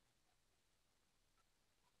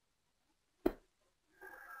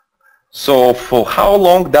 So for how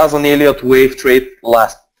long does an Elliott wave trade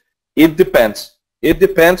last? It depends. It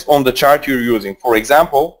depends on the chart you're using. For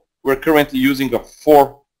example, we're currently using a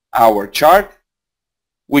 4-hour chart,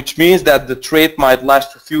 which means that the trade might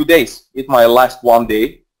last a few days. It might last 1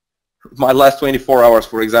 day. It might last 24 hours,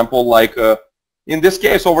 for example, like in this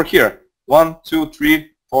case over here. 1, 2,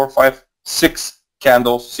 3, 4, 5, 6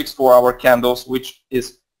 candles, 6 4-hour candles, which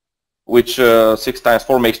 6 times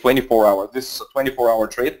 4 makes 24 hours. This is a 24-hour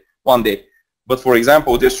trade, 1 day. But for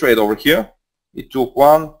example, this trade over here, it took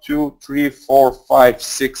 1, 2, 3, 4, 5,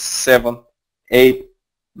 6, 7, 8,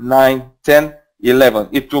 9, 10, 11.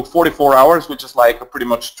 It took 44 hours, which is like pretty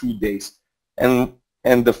much 2 days. And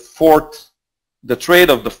the trade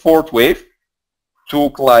of the fourth wave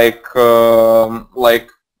took like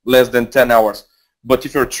less than 10 hours. But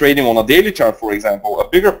if you're trading on a daily chart, for example, a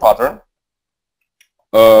bigger pattern,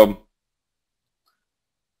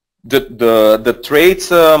 the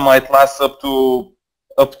trades might last up to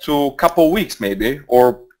a couple weeks maybe,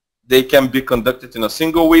 or they can be conducted in a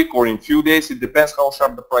single week or in few days. It depends how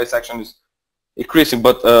sharp the price action is increasing.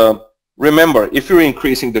 But remember, if you're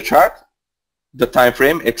increasing the chart, the time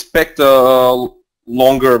frame, expect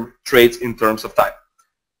longer trades in terms of time.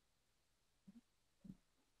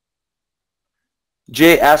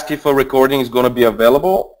 Jay asked if a recording is going to be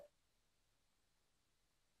available.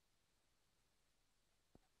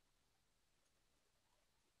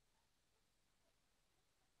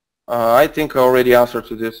 I think I already answered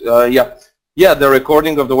to this. Yeah, the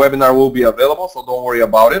recording of the webinar will be available, so don't worry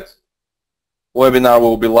about it. Webinar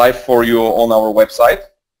will be live for you on our website,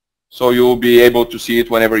 so you will be able to see it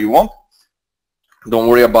whenever you want. Don't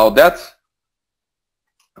worry about that.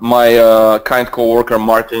 My kind coworker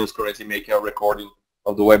Martin is currently making a recording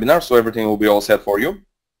of the webinar, so everything will be all set for you.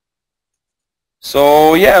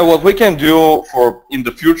 So yeah, what we can do for in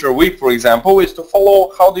the future week, for example, is to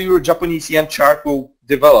follow how the Euro-Japanese yen chart will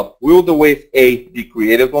develop. Will the wave A be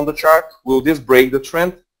created on the chart? Will this break the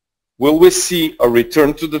trend? will we see a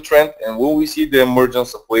return to the trend, and will we see the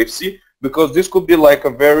emergence of wave C? Because this could be like a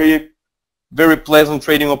very, very pleasant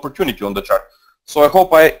trading opportunity on the chart. So I hope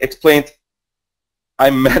I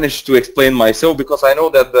managed to explain myself, because I know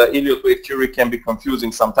that the Elliott wave theory can be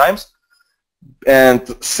confusing sometimes. And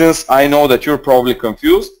since I know that you're probably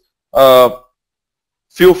confused,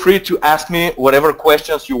 feel free to ask me whatever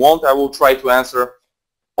questions you want. I will try to answer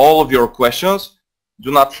all of your questions. Do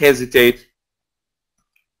not hesitate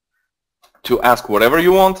to ask whatever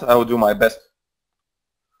you want. I will do my best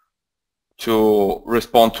to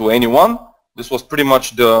respond to anyone. This was pretty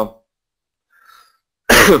much the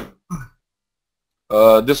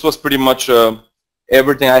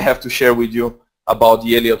everything I have to share with you about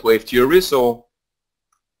the Elliott wave theory. So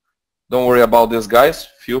don't worry about this, guys.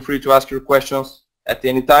 Feel free to ask your questions at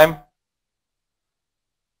any time.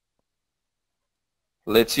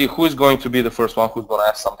 Let's see who is going to be the first one who's going to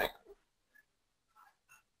ask something.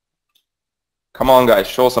 Come on, guys,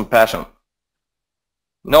 show some passion.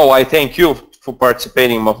 No, I thank you for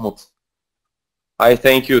participating, Mahmoud. I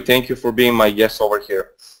thank you. Thank you for being my guest over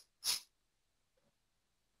here.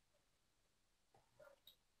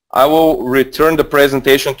 I will return the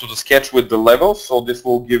presentation to the sketch with the levels, so this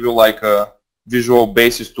will give you like a visual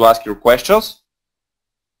basis to ask your questions.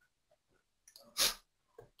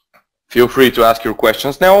 Feel free to ask your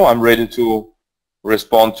questions now. I'm ready to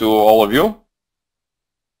respond to all of you.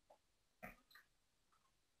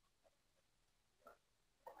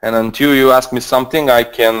 And until you ask me something, I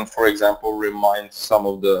can, for example, remind some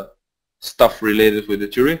of the stuff related with the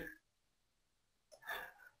theory.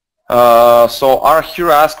 So our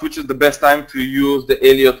hero asks, which is the best time to use the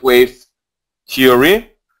Elliott wave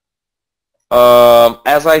theory?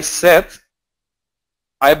 As I said,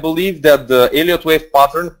 I believe that the Elliott wave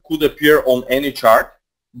pattern could appear on any chart,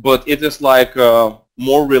 but it is like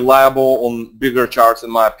more reliable on bigger charts, in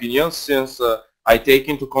my opinion, since I take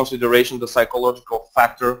into consideration the psychological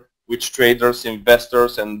factor which traders,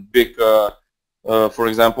 investors, and big, for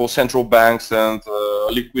example, central banks and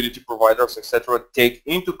liquidity providers, etc., take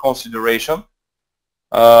into consideration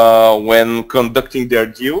when conducting their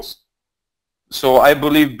deals. So I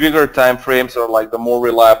believe bigger time frames are like the more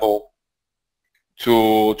reliable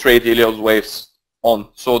to trade Elliott waves on.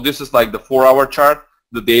 So this is like the 4-hour chart,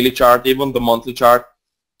 the daily chart, even the monthly chart,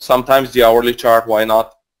 sometimes the hourly chart. Why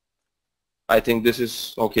not? I think this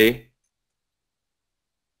is okay.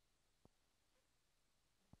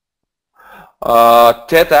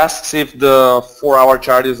 Ted asks if the 4-hour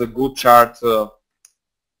chart is a good chart. For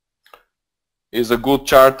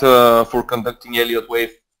conducting Elliott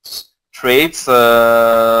wave trades,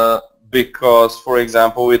 because, for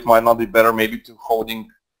example, it might not be better maybe to holding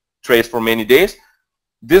trades for many days.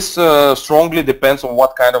 This strongly depends on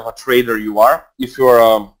what kind of a trader you are. If you're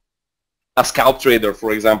a scalp trader,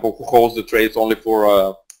 for example, who holds the trades only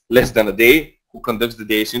for less than a day, who conducts the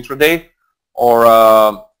days intraday, or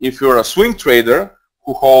if you're a swing trader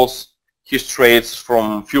who holds his trades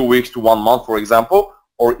from few weeks to 1 month, for example,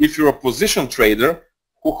 or if you're a position trader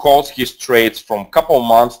who holds his trades from couple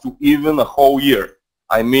months to even a whole year.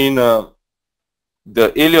 I mean,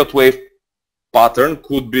 the Elliott wave pattern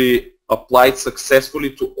could be applied successfully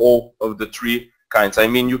to all of the 3 kinds. I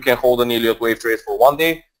mean, you can hold an Elliott wave trade for 1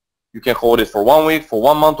 day, you can hold it for 1 week, for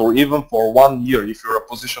 1 month, or even for 1 year if you're a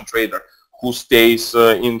position trader who stays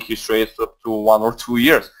in his trades up to 1 or 2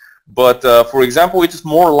 years. But for example, it is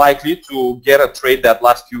more likely to get a trade that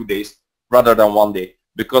lasts few days rather than 1 day,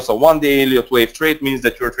 because a 1-day Elliott wave trade means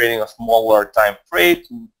that you're trading a smaller time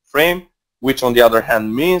frame, which on the other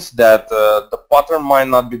hand means that the pattern might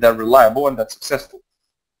not be that reliable and that successful.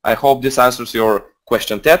 I hope this answers your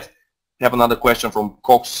question, Ted. We have another question from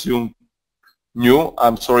Cox New.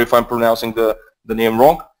 I'm sorry if I'm pronouncing the name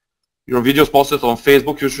wrong. Your videos posted on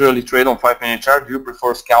Facebook usually trade on 5-minute chart. Do you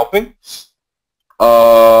prefer scalping?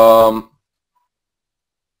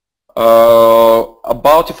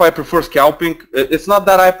 About if I prefer scalping, it's not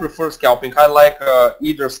that I prefer scalping. I like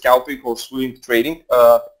either scalping or swing trading.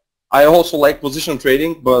 I also like position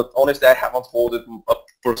trading, but honestly I haven't held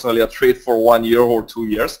personally a trade for 1 year or 2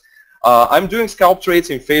 years. I'm doing scalp trades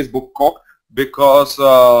in Facebook, Cock, because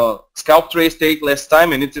scalp trades take less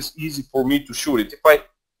time and it is easy for me to shoot it. If I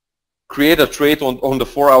create a trade on the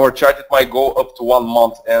 4-hour chart, it might go up to 1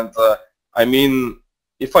 month, and I mean,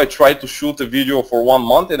 if I try to shoot a video for 1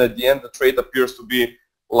 month and at the end the trade appears to be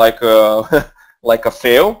like a like a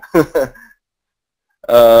fail,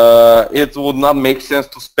 it would not make sense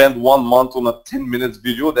to spend 1 month on a 10 minutes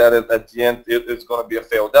video that at the end it's going to be a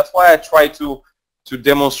fail. That's why I try to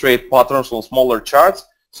demonstrate patterns on smaller charts,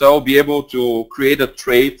 so I'll be able to create a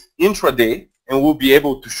trade intraday and we'll be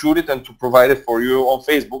able to shoot it and to provide it for you on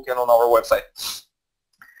Facebook and on our website.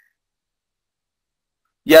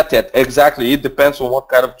 Yeah, Ted, exactly. It depends on what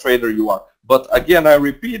kind of trader you are. But again, I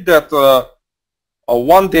repeat that a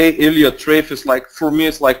one-day Elliott trade is like, for me,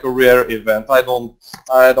 it's like a rare event. I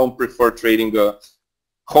don't prefer trading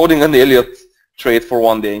holding an Elliott trade for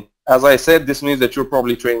one day. As I said, this means that you're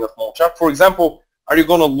probably trading a small chart. For example, are you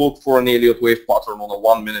going to look for an Elliott wave pattern on a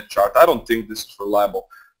 1-minute chart? I don't think this is reliable.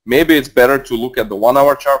 Maybe it's better to look at the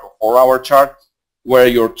 1-hour chart or 4-hour chart, where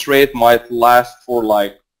your trade might last for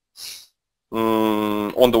like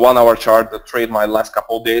on the 1-hour chart, the trade might last a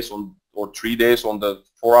couple of days or 3 days. On the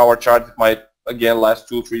 4-hour chart, it might again last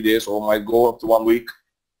 2-3 days or might go up to 1 week.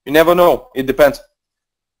 You never know. It depends.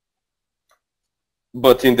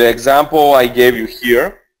 But in the example I gave you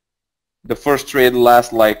here, the first trade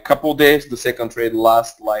lasts like a couple of days, the second trade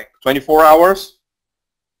lasts like 24 hours,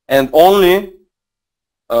 and only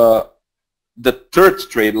the third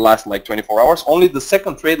trade lasts like 24 hours. Only the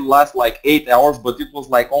second trade lasts like 8 hours, but it was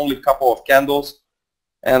like only a couple of candles.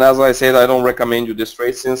 And as I said, I don't recommend you this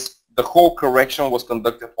trade since the whole correction was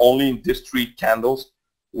conducted only in these 3 candles,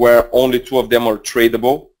 where only 2 of them are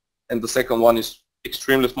tradable, and the second one is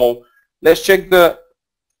extremely small. Let's check the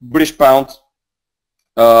British pound,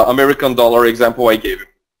 American dollar example I gave you.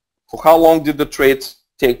 For how long did the trades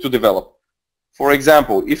take to develop? For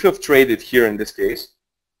example, if you've traded here in this case,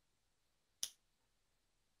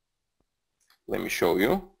 let me show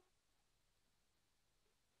you.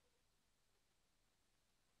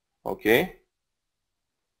 Okay.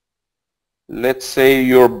 Let's say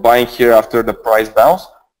you're buying here after the price bounce.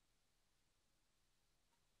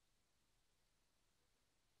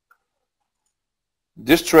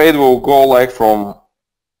 This trade will go like from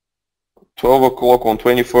 12 o'clock on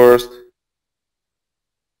 21st.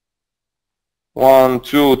 1,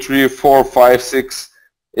 2, 3, 4, 5, 6.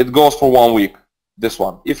 It goes for 1 week. This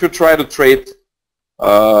one. If you try to trade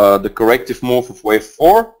the corrective move of wave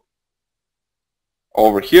 4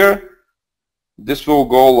 over here, this will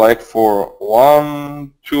go like for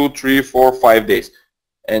 1, 2, 3, 4, 5 days.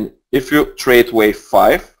 And if you trade wave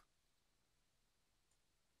 5,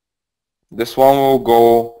 this one will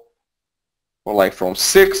go for like from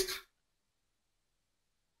 6th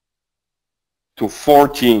to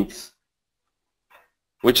 14th,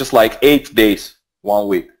 which is like 8 days, 1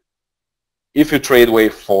 week. If you trade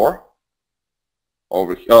wave 4,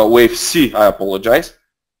 over wave C, I apologize.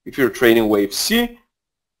 If you're trading wave C,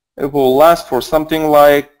 it will last for something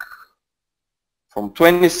like from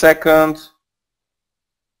 22nd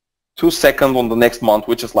to 2nd on the next month,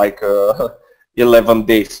 which is like 11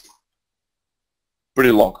 days.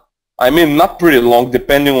 Pretty long. I mean, not pretty long,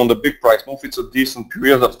 depending on the big price move. It's a decent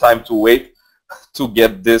period of time to wait to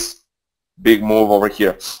get this big move over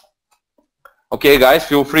here. Okay, guys,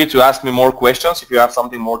 feel free to ask me more questions if you have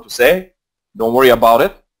something more to say. Don't worry about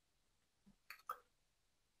it.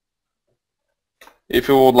 If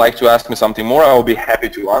you would like to ask me something more, I will be happy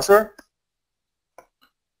to answer.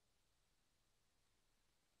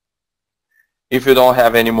 If you don't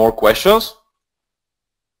have any more questions,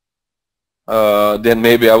 then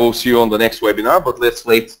maybe I will see you on the next webinar, but let's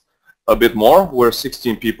wait a bit more. We're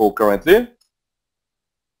 16 people currently.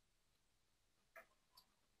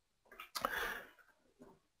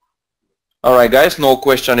 All right, guys, no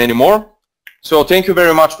question anymore. So thank you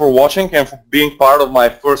very much for watching and for being part of my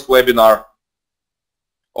first webinar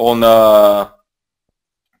on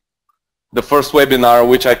the first webinar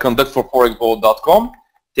which I conduct for forexboat.com.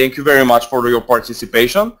 Thank you very much for your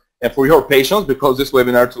participation and for your patience, because this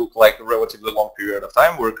webinar took like a relatively long period of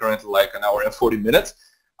time. We're currently like 1 hour and 40 minutes.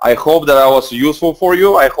 I hope that I was useful for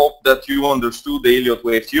you. I hope that you understood the Elliott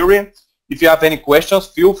wave theory. If you have any questions,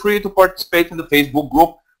 feel free to participate in the Facebook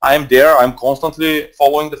group. I'm there. I'm constantly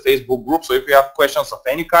following the Facebook group. So if you have questions of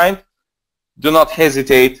any kind, do not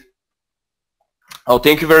hesitate. Oh,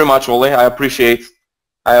 thank you very much, Ole. I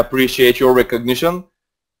appreciate your recognition.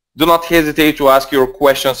 Do not hesitate to ask your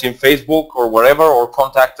questions in Facebook or wherever, or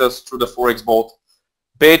contact us through the Forex Boat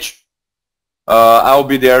page. I'll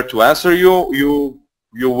be there to answer you.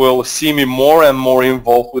 You will see me more and more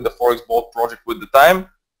involved with the Forex Boat project with the time,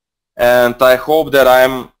 and I hope that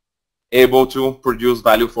I'm able to produce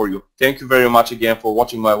value for you. Thank you very much again for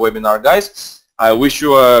watching my webinar, guys. I wish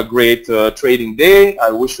you a great trading day. I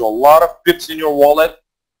wish you a lot of pips in your wallet.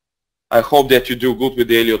 I hope that you do good with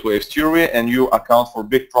the Elliott wave theory and you account for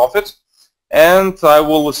big profits. And I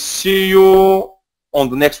will see you on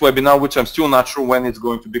the next webinar, which I'm still not sure when it's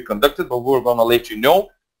going to be conducted, but we're going to let you know.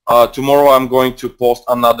 Tomorrow I'm going to post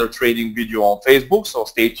another trading video on Facebook, so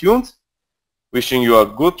stay tuned. Wishing you a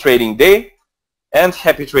good trading day and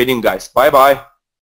happy trading, guys. Bye-bye.